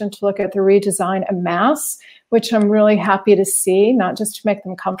competition to look at the redesign of masks, which I'm really happy to see, not just to make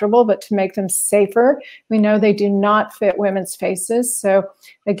them comfortable, but to make them safer. We know they do not fit women's faces. So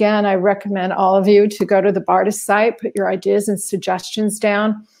again, I recommend all of you to go to the BARDA site, put your ideas and suggestions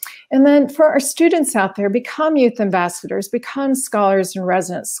down. And then for our students out there, become youth ambassadors, become scholars and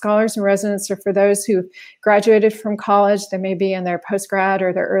residents. Scholars and residents are for those who graduated from college. They may be in their postgrad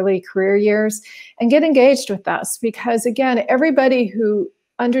or their early career years, and get engaged with us, because again, everybody who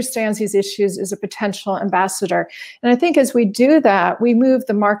understands these issues is a potential ambassador. And I think as we do that, we move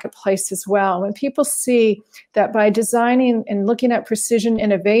the marketplace as well. When people see that by designing and looking at precision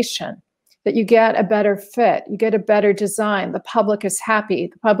innovation, that you get a better fit, you get a better design, the public is happy,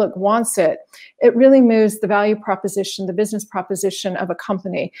 the public wants it, it really moves the value proposition, the business proposition of a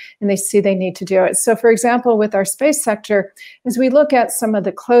company, and they see they need to do it. So for example, with our space sector, as we look at some of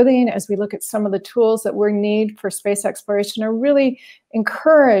the clothing, as we look at some of the tools that we need for space exploration, I really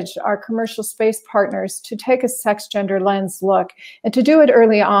encourage our commercial space partners to take a sex gender lens look and to do it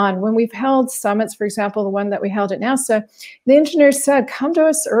early on. When we've held summits, for example, the one that we held at NASA, the engineers said, come to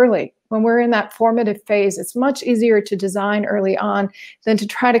us early. When we're in that formative phase, it's much easier to design early on than to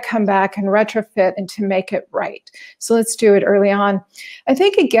try to come back and retrofit and to make it right. So let's do it early on. I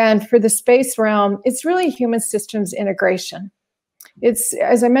think, again, for the space realm, it's really human systems integration. It's,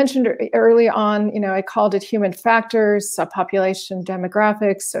 as I mentioned early on, I called it human factors, subpopulation,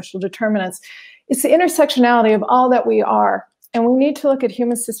 demographics, social determinants. It's the intersectionality of all that we are. And we need to look at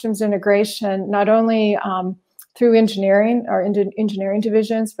human systems integration, not only through engineering, our engineering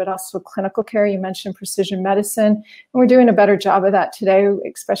divisions, but also clinical care. You mentioned precision medicine, and we're doing a better job of that today,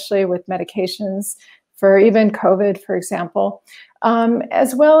 especially with medications for even COVID, for example,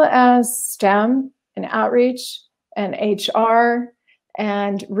 as well as STEM and outreach and HR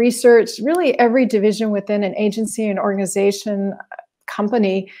and research. Really every division within an agency, an organization,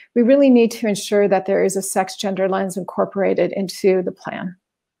 company, we really need to ensure that there is a sex gender lens incorporated into the plan.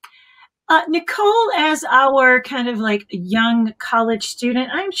 Nicole, as our kind of like young college student,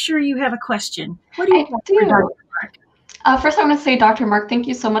 I'm sure you have a question. What do you have for Dr. Mark? First, I want to say, Dr. Mark, thank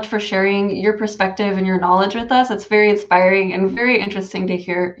you so much for sharing your perspective and your knowledge with us. It's very inspiring and very interesting to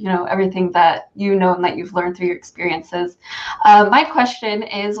hear, everything that you know and that you've learned through your experiences. My question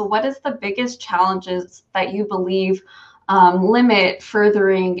is, what is the biggest challenges that you believe limit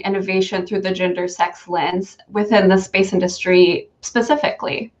furthering innovation through the gender sex lens within the space industry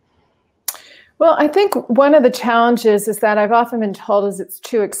specifically? Well, I think one of the challenges is that I've often been told is it's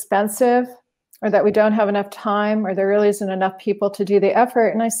too expensive, or that we don't have enough time, or there really isn't enough people to do the effort.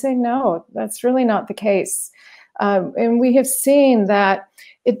 And I say, no, that's really not the case. And we have seen that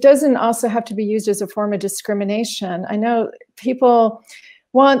it doesn't also have to be used as a form of discrimination. I know people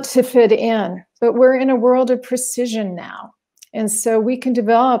want to fit in, but we're in a world of precision now. And so we can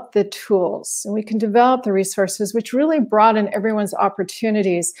develop the tools and we can develop the resources, which really broaden everyone's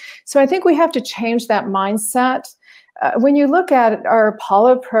opportunities. So I think we have to change that mindset. When you look at our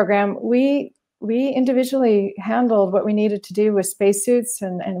Apollo program, we individually handled what we needed to do with spacesuits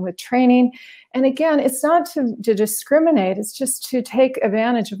and with training. And again, it's not to discriminate, it's just to take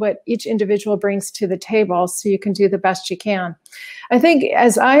advantage of what each individual brings to the table so you can do the best you can. I think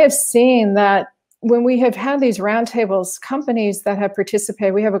as I have seen that when we have had these roundtables, companies that have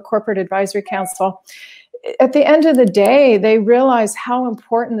participated, we have a corporate advisory council, at the end of the day, they realize how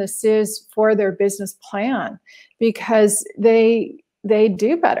important this is for their business plan because they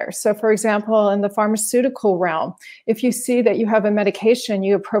do better. So for example, in the pharmaceutical realm, if you see that you have a medication,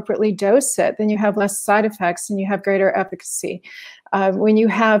 you appropriately dose it, then you have less side effects and you have greater efficacy. When you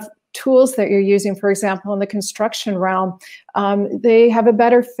have tools that you're using, for example, in the construction realm, they have a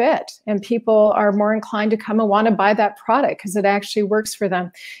better fit and people are more inclined to come and want to buy that product because it actually works for them.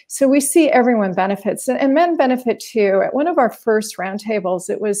 So we see everyone benefits and men benefit too. At one of our first roundtables,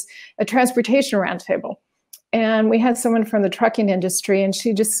 it was a transportation roundtable. And we had someone from the trucking industry and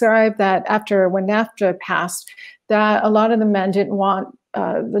she described that when NAFTA passed, that a lot of the men didn't want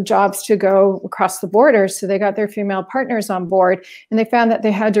the jobs to go across the border. So they got their female partners on board and they found that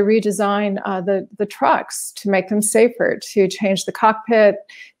they had to redesign the trucks to make them safer, to change the cockpit,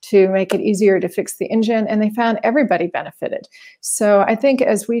 to make it easier to fix the engine. And they found everybody benefited. So I think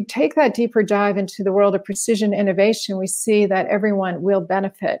as we take that deeper dive into the world of precision innovation, we see that everyone will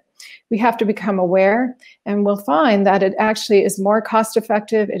benefit. We have to become aware and we'll find that it actually is more cost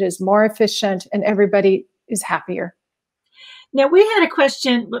effective, it is more efficient, and everybody is happier. Now, we had a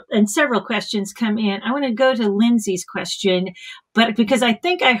question and several questions come in. I want to go to Lindsay's question, but because I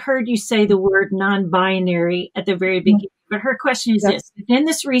think I heard you say the word non-binary at the very beginning. But her question is this: in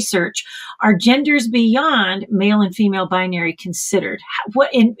this research, are genders beyond male and female binary considered? What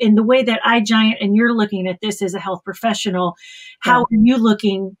in the way that Igiant and you're looking at this as a health professional, how are you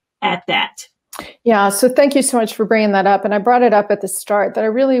looking at that? Yeah, so thank you so much for bringing that up. And I brought it up at the start that I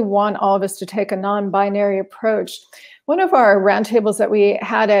really want all of us to take a non-binary approach. One of our roundtables that we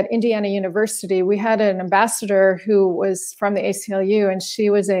had at Indiana University, we had an ambassador who was from the ACLU, and she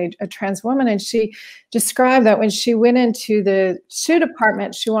was a trans woman, and she described that when she went into the shoe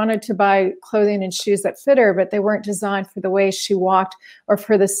department, she wanted to buy clothing and shoes that fit her, but they weren't designed for the way she walked or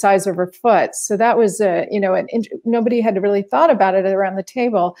for the size of her foot. So that was, nobody had really thought about it around the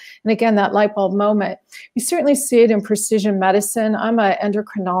table. And again, that light bulb moment. We certainly see it in precision medicine. I'm an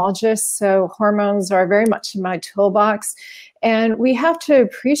endocrinologist, so hormones are very much in my toolbox. And we have to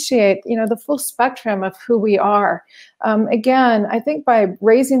appreciate, the full spectrum of who we are. Again, I think by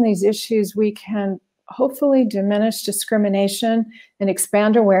raising these issues, we can hopefully diminish discrimination and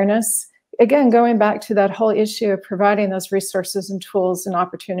expand awareness. Again, going back to that whole issue of providing those resources and tools and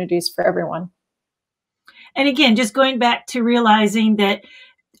opportunities for everyone. And again, just going back to realizing that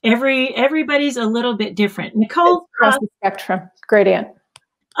everybody's a little bit different. Nicole? Across the spectrum. Gradient.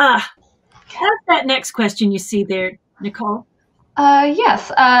 How's that next question you see there, Nicole?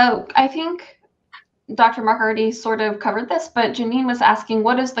 Yes, I think Dr. Mark already sort of covered this, but Janine was asking,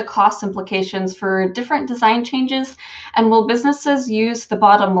 what is the cost implications for different design changes, and will businesses use the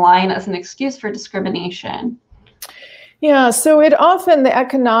bottom line as an excuse for discrimination? Yeah, so the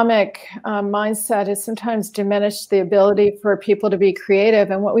economic mindset has sometimes diminished the ability for people to be creative.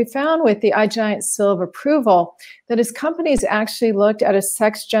 And what we found with the Igiant seal of approval, that as companies actually looked at a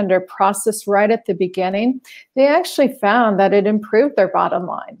sex gender process right at the beginning, they actually found that it improved their bottom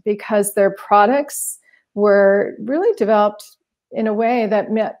line because their products were really developed in a way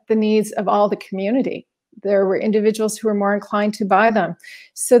that met the needs of all the community. There were individuals who were more inclined to buy them.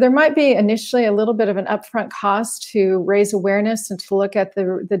 So there might be initially a little bit of an upfront cost to raise awareness and to look at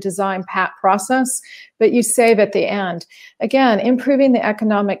the design process, but you save at the end. Again, improving the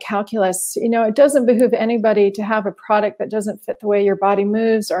economic calculus. It doesn't behoove anybody to have a product that doesn't fit the way your body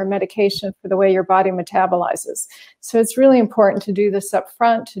moves or a medication for the way your body metabolizes. So it's really important to do this up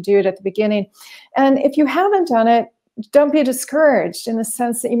front, to do it at the beginning. And if you haven't done it, don't be discouraged in the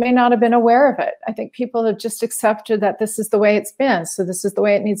sense that you may not have been aware of it. I think people have just accepted that this is the way it's been, so this is the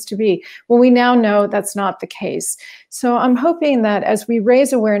way it needs to be. Well, we now know that's not the case. So I'm hoping that as we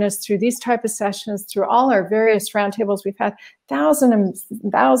raise awareness through these type of sessions, through all our various roundtables, we've had thousands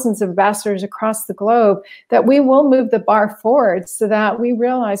and thousands of ambassadors across the globe, that we will move the bar forward so that we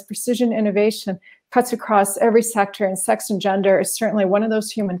realize precision innovation cuts across every sector, and sex and gender is certainly one of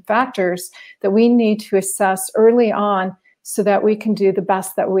those human factors that we need to assess early on so that we can do the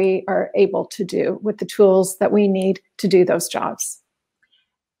best that we are able to do with the tools that we need to do those jobs.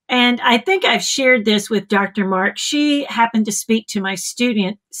 And I think I've shared this with Dr. Mark. She happened to speak to my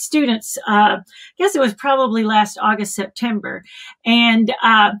students, I guess it was probably last August, September. And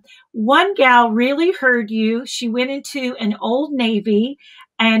one gal really heard you. She went into an Old Navy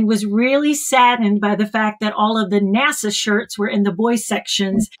and was really saddened by the fact that all of the NASA shirts were in the boys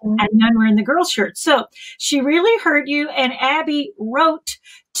sections and none were in the girls shirts. So she really heard you, and Abby wrote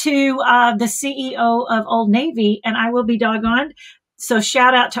to the CEO of Old Navy, and I will be doggone. So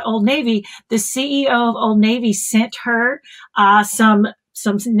shout out to Old Navy. The CEO of Old Navy sent her some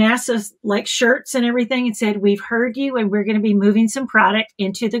NASA like shirts and everything and said, we've heard you and we're going to be moving some product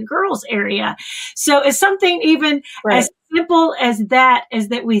into the girls area. So it's something even as simple as that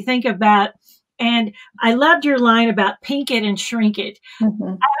we think about. And I loved your line about pink it and shrink it.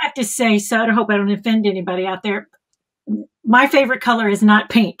 I have to say, so I hope I don't offend anybody out there. My favorite color is not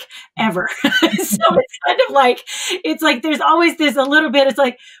pink ever. So it's kind of like, there's always this a little bit. It's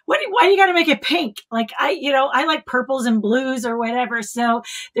like, why do you got to make it pink? Like I like purples and blues or whatever. So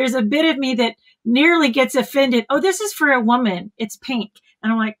there's a bit of me that nearly gets offended. Oh, this is for a woman. It's pink.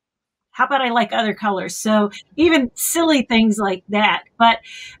 And I'm like, how about I like other colors? So even silly things like that. But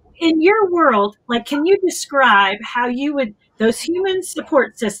in your world, can you describe how you would, those human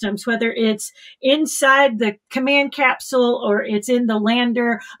support systems, whether it's inside the command capsule or it's in the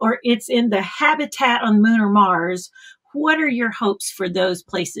lander or it's in the habitat on the moon or Mars, what are your hopes for those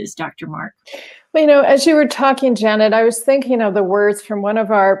places, Dr. Mark? Well, as you were talking, Janet, I was thinking of the words from one of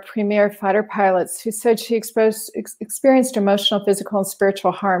our premier fighter pilots who said she experienced emotional, physical, and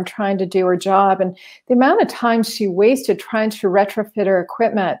spiritual harm trying to do her job, and the amount of time she wasted trying to retrofit her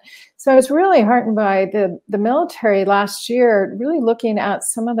equipment. So I was really heartened by the military last year, really looking at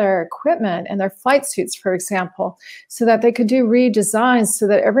some of their equipment and their flight suits, for example, so that they could do redesigns so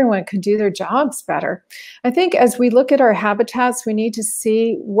that everyone could do their jobs better. I think as we look at our habitats, we need to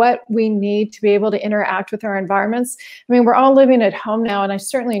see what we need to be able to interact with our environments. I mean, we're all living at home now, and I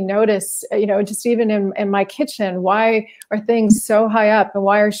certainly notice, just even in my kitchen, why are things so high up and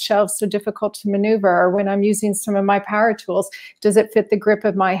why are shelves so difficult to maneuver? Or when I'm using some of my power tools, does it fit the grip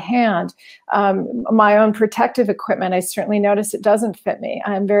of my hand? My own protective equipment, I certainly notice it doesn't fit me.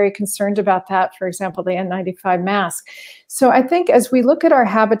 I'm very concerned about that, for example, the N95 mask. So I think as we look at our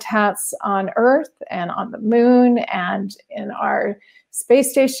habitats on Earth and on the moon and in our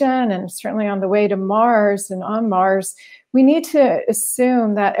space station and certainly on the way to Mars and on Mars, we need to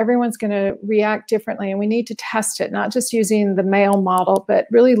assume that everyone's going to react differently, and we need to test it, not just using the male model, but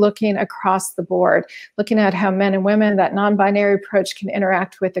really looking across the board, looking at how men and women, that non-binary approach, can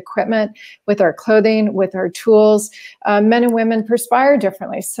interact with equipment, with our clothing, with our tools. Men and women perspire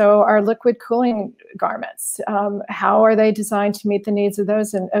differently. So our liquid cooling garments, how are they designed to meet the needs of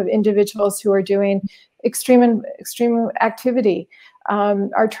those of individuals who are doing extreme activity?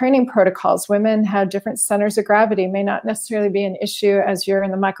 Our training protocols, women have different centers of gravity, may not necessarily be an issue as you're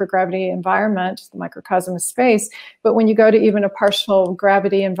in the microgravity environment, the microcosm of space, but when you go to even a partial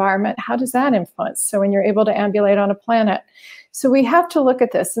gravity environment, how does that influence? So when you're able to ambulate on a planet. So we have to look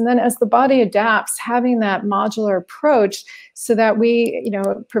at this. And then as the body adapts, having that modular approach so that we,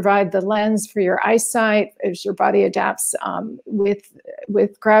 provide the lens for your eyesight as your body adapts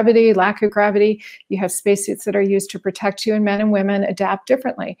with gravity, lack of gravity. You have spacesuits that are used to protect you, and men and women adapt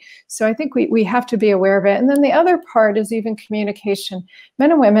differently. So I think we have to be aware of it. And then the other part is even communication.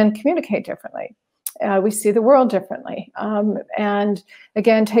 Men and women communicate differently. We see the world differently. And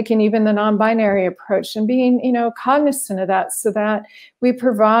again, taking even the non-binary approach and being, cognizant of that so that we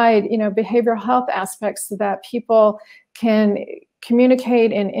provide, behavioral health aspects so that people can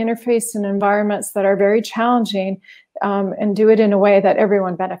communicate and interface in environments that are very challenging and do it in a way that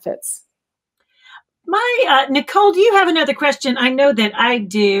everyone benefits. Nicole, do you have another question? I know that I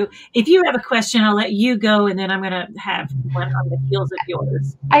do. If you have a question, I'll let you go, and then I'm going to have one on the heels of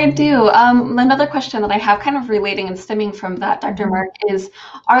yours. I do. Another question that I have, kind of relating and stemming from that, Dr. Mark, is,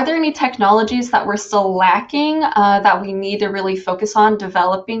 are there any technologies that we're still lacking that we need to really focus on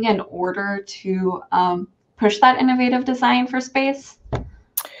developing in order to push that innovative design for space?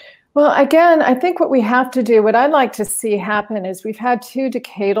 Well, again, I think what we have to do, what I'd like to see happen is we've had 2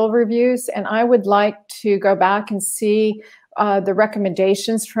 decadal reviews, and I would like to go back and see the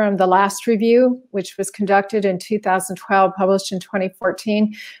recommendations from the last review, which was conducted in 2012, published in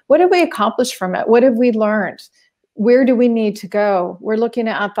 2014. What did we accomplish from it? What have we learned? Where do we need to go? We're looking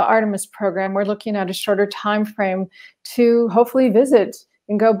at the Artemis program. We're looking at a shorter time frame to hopefully visit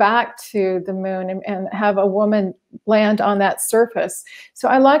and go back to the moon and have a woman land on that surface. So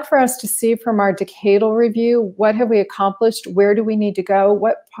I like for us to see from our decadal review, what have we accomplished? Where do we need to go?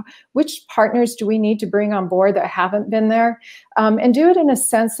 Which partners do we need to bring on board that haven't been there? And do it in a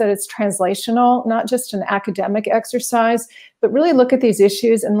sense that it's translational, not just an academic exercise, but really look at these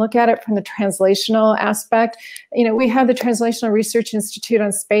issues and look at it from the translational aspect. We have the Translational Research Institute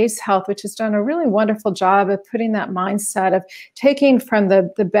on Space Health, which has done a really wonderful job of putting that mindset of taking from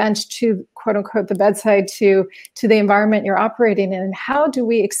the bench to, quote unquote, the bedside to the environment you're operating in, and how do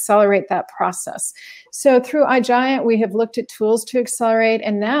we accelerate that process? So through Igiant, we have looked at tools to accelerate,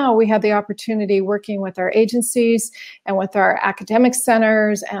 and now we have the opportunity working with our agencies and with our academic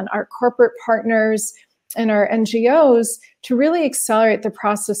centers and our corporate partners and our NGOs to really accelerate the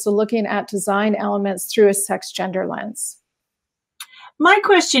process of looking at design elements through a sex-gender lens. My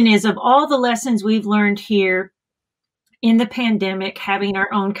question is, of all the lessons we've learned here in the pandemic, having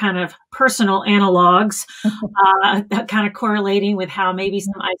our own kind of personal analogs, kind of correlating with how maybe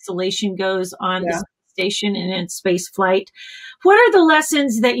some isolation goes on the station and in space flight, what are the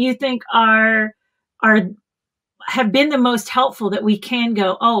lessons that you think have been the most helpful that we can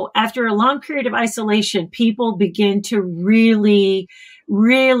go, after a long period of isolation, people begin to really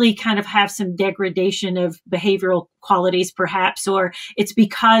kind of have some degradation of behavioral qualities, perhaps, or it's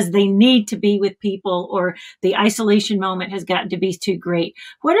because they need to be with people, or the isolation moment has gotten to be too great.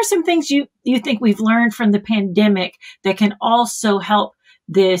 What are some things you think we've learned from the pandemic that can also help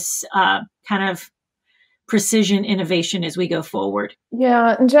this kind of precision innovation as we go forward?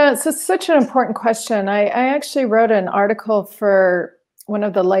 Yeah, and Jen, it's such an important question. I actually wrote an article for one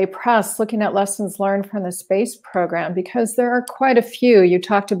of the lay press looking at lessons learned from the space program, because there are quite a few. You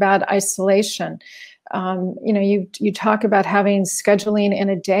talked about isolation. You talk about having scheduling in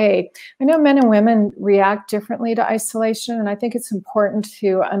a day. I know men and women react differently to isolation, and I think it's important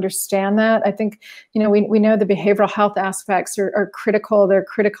to understand that. I think, we know the behavioral health aspects are critical. They're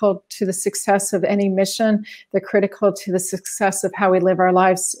critical to the success of any mission. They're critical to the success of how we live our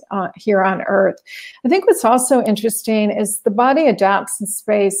lives here on Earth. I think what's also interesting is the body adapts in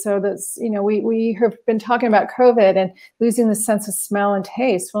space. So that's, we have been talking about COVID and losing the sense of smell and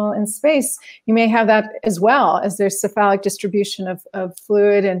taste. Well, in space, you may have that as well, as there's cephalic distribution of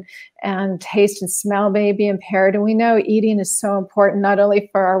fluid and taste and smell may be impaired. And we know eating is so important, not only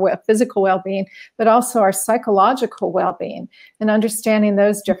for our physical well-being, but also our psychological well-being. And understanding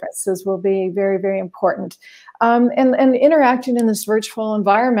those differences will be very, very important. And interacting in this virtual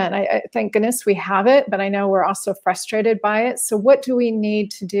environment, I thank goodness we have it, but I know we're also frustrated by it. So what do we need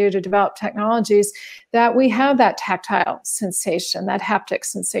to do to develop technologies that we have that tactile sensation, that haptic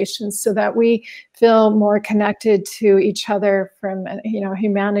sensation, so that we feel more connected to each other from a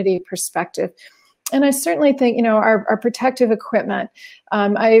humanity perspective? And I certainly think, our protective equipment,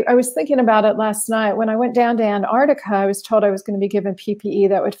 I was thinking about it last night. When I went down to Antarctica, I was told I was going to be given PPE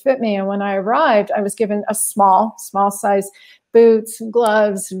that would fit me. And when I arrived, I was given a small size boots,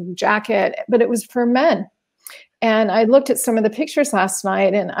 gloves, jacket, but it was for men. And I looked at some of the pictures last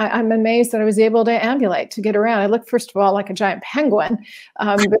night, and I'm amazed that I was able to ambulate, to get around. I looked, first of all, like a giant penguin,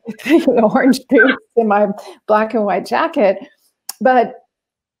 with orange boots and my black and white jacket. But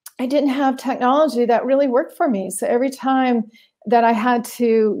I didn't have technology that really worked for me. So every time that I had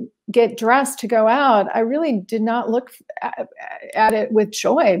to get dressed to go out, I really did not look at it with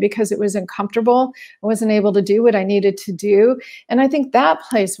joy, because it was uncomfortable. I wasn't able to do what I needed to do. And I think that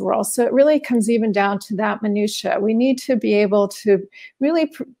plays a role. So it really comes even down to that minutia. We need to be able to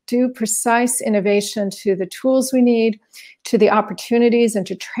really do precise innovation to the tools we need, to the opportunities, and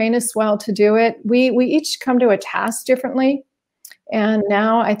to train us well to do it. We each come to a task differently. And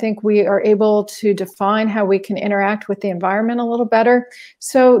now I think we are able to define how we can interact with the environment a little better.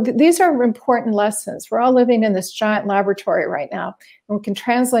 So these are important lessons. We're all living in this giant laboratory right now, and we can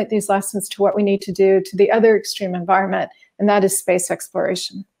translate these lessons to what we need to do to the other extreme environment, and that is space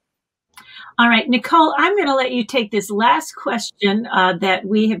exploration. All right, Nicole, I'm going to let you take this last question that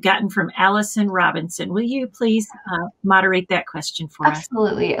we have gotten from Allison Robinson. Will you please moderate that question for us?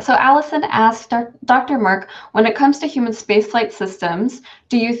 Absolutely. So Allison asked Dr. Mark, when it comes to human spaceflight systems,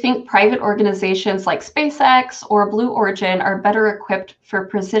 do you think private organizations like SpaceX or Blue Origin are better equipped for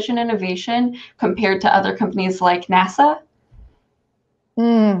precision innovation compared to other companies like NASA?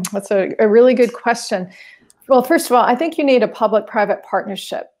 That's a really good question. Well, first of all, I think you need a public-private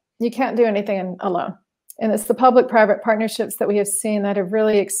partnership. You can't do anything alone. And it's the public-private partnerships that we have seen that have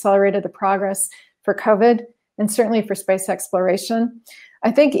really accelerated the progress for COVID and certainly for space exploration.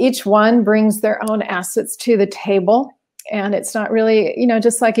 I think each one brings their own assets to the table. And it's not really,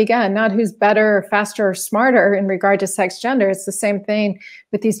 just like, again, not who's better or faster or smarter in regard to sex, gender. It's the same thing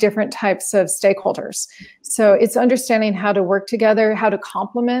with these different types of stakeholders. So it's understanding how to work together, how to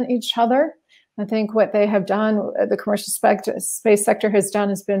complement each other. I think what they have done, the commercial space sector has done,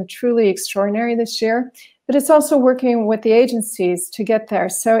 has been truly extraordinary this year. But it's also working with the agencies to get there.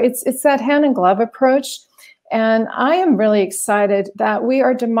 So it's that hand in glove approach. And I am really excited that we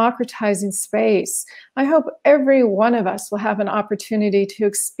are democratizing space. I hope every one of us will have an opportunity to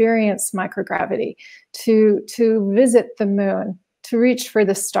experience microgravity, to visit the moon, to reach for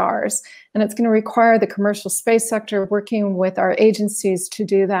the stars. And it's going to require the commercial space sector working with our agencies to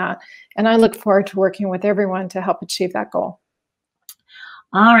do that. And I look forward to working with everyone to help achieve that goal.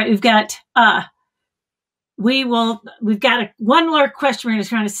 All right, we've got one more question we're just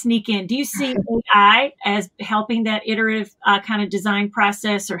trying to sneak in. Do you see AI as helping that iterative kind of design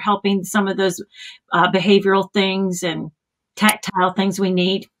process, or helping some of those behavioral things and tactile things we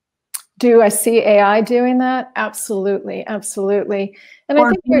need? Do I see AI doing that? Absolutely, absolutely. And or I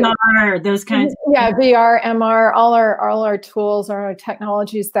think VR, those kinds. Yeah, VR, MR, all our tools, our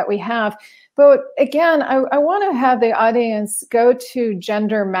technologies that we have. But again, I want to have the audience go to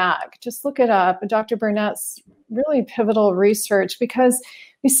Gender Mag. Just look it up. Dr. Burnett's really pivotal research, because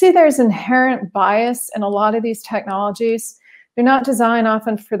we see there's inherent bias in a lot of these technologies. They're not designed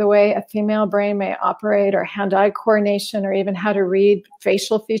often for the way a female brain may operate, or hand-eye coordination, or even how to read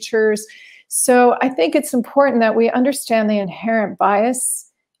facial features. So I think it's important that we understand the inherent bias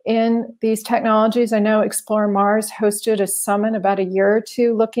in these technologies. I know Explore Mars hosted a summit about a year or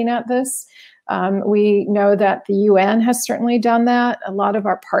two looking at this. We know that the UN has certainly done that. A lot of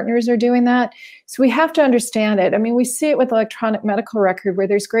our partners are doing that. So we have to understand it. I mean, we see it with electronic medical record, where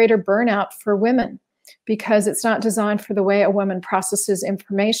there's greater burnout for women. because it's not designed for the way a woman processes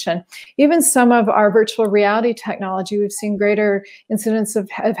information. Even some of our virtual reality technology, we've seen greater incidence of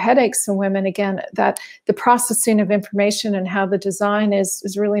headaches in women, again, that the processing of information and how the design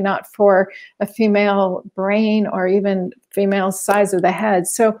is really not for a female brain or even female size of the head.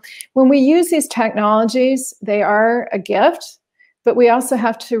 So when we use these technologies, they are a gift, but we also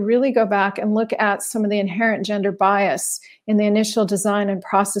have to really go back and look at some of the inherent gender bias in the initial design and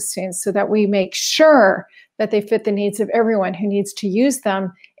processing so that we make sure that they fit the needs of everyone who needs to use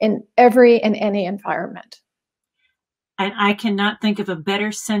them in every and any environment. And I cannot think of a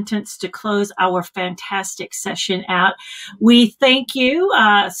better sentence to close our fantastic session out. We thank you,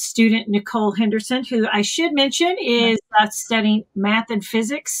 student Nicole Henderson, who I should mention is studying math and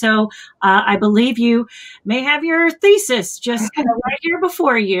physics. So I believe you may have your thesis just right here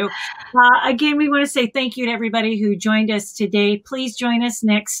before you. Again, we want to say thank you to everybody who joined us today. Please join us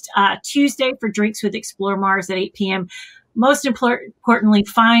next Tuesday for Drinks with Explore Mars at 8 p.m. Most importantly,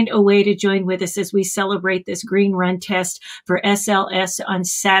 find a way to join with us as we celebrate this green run test for SLS on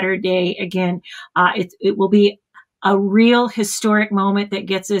Saturday. Again, it will be a real historic moment that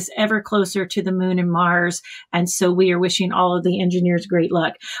gets us ever closer to the moon and Mars. And so we are wishing all of the engineers great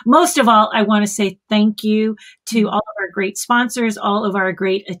luck. Most of all, I want to say thank you to all of our great sponsors, all of our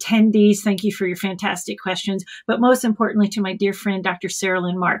great attendees. Thank you for your fantastic questions. But most importantly, to my dear friend, Dr.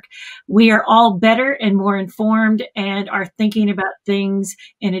 Saralyn Mark. We are all better and more informed and are thinking about things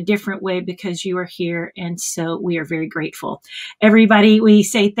in a different way because you are here. And so we are very grateful. Everybody, we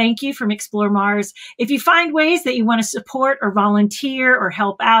say thank you from Explore Mars. If you find ways that you want to support or volunteer or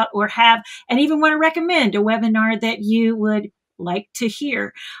help out or have, and even want to recommend a webinar that you would like to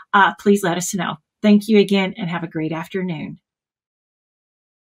hear, please let us know. Thank you again and have a great afternoon.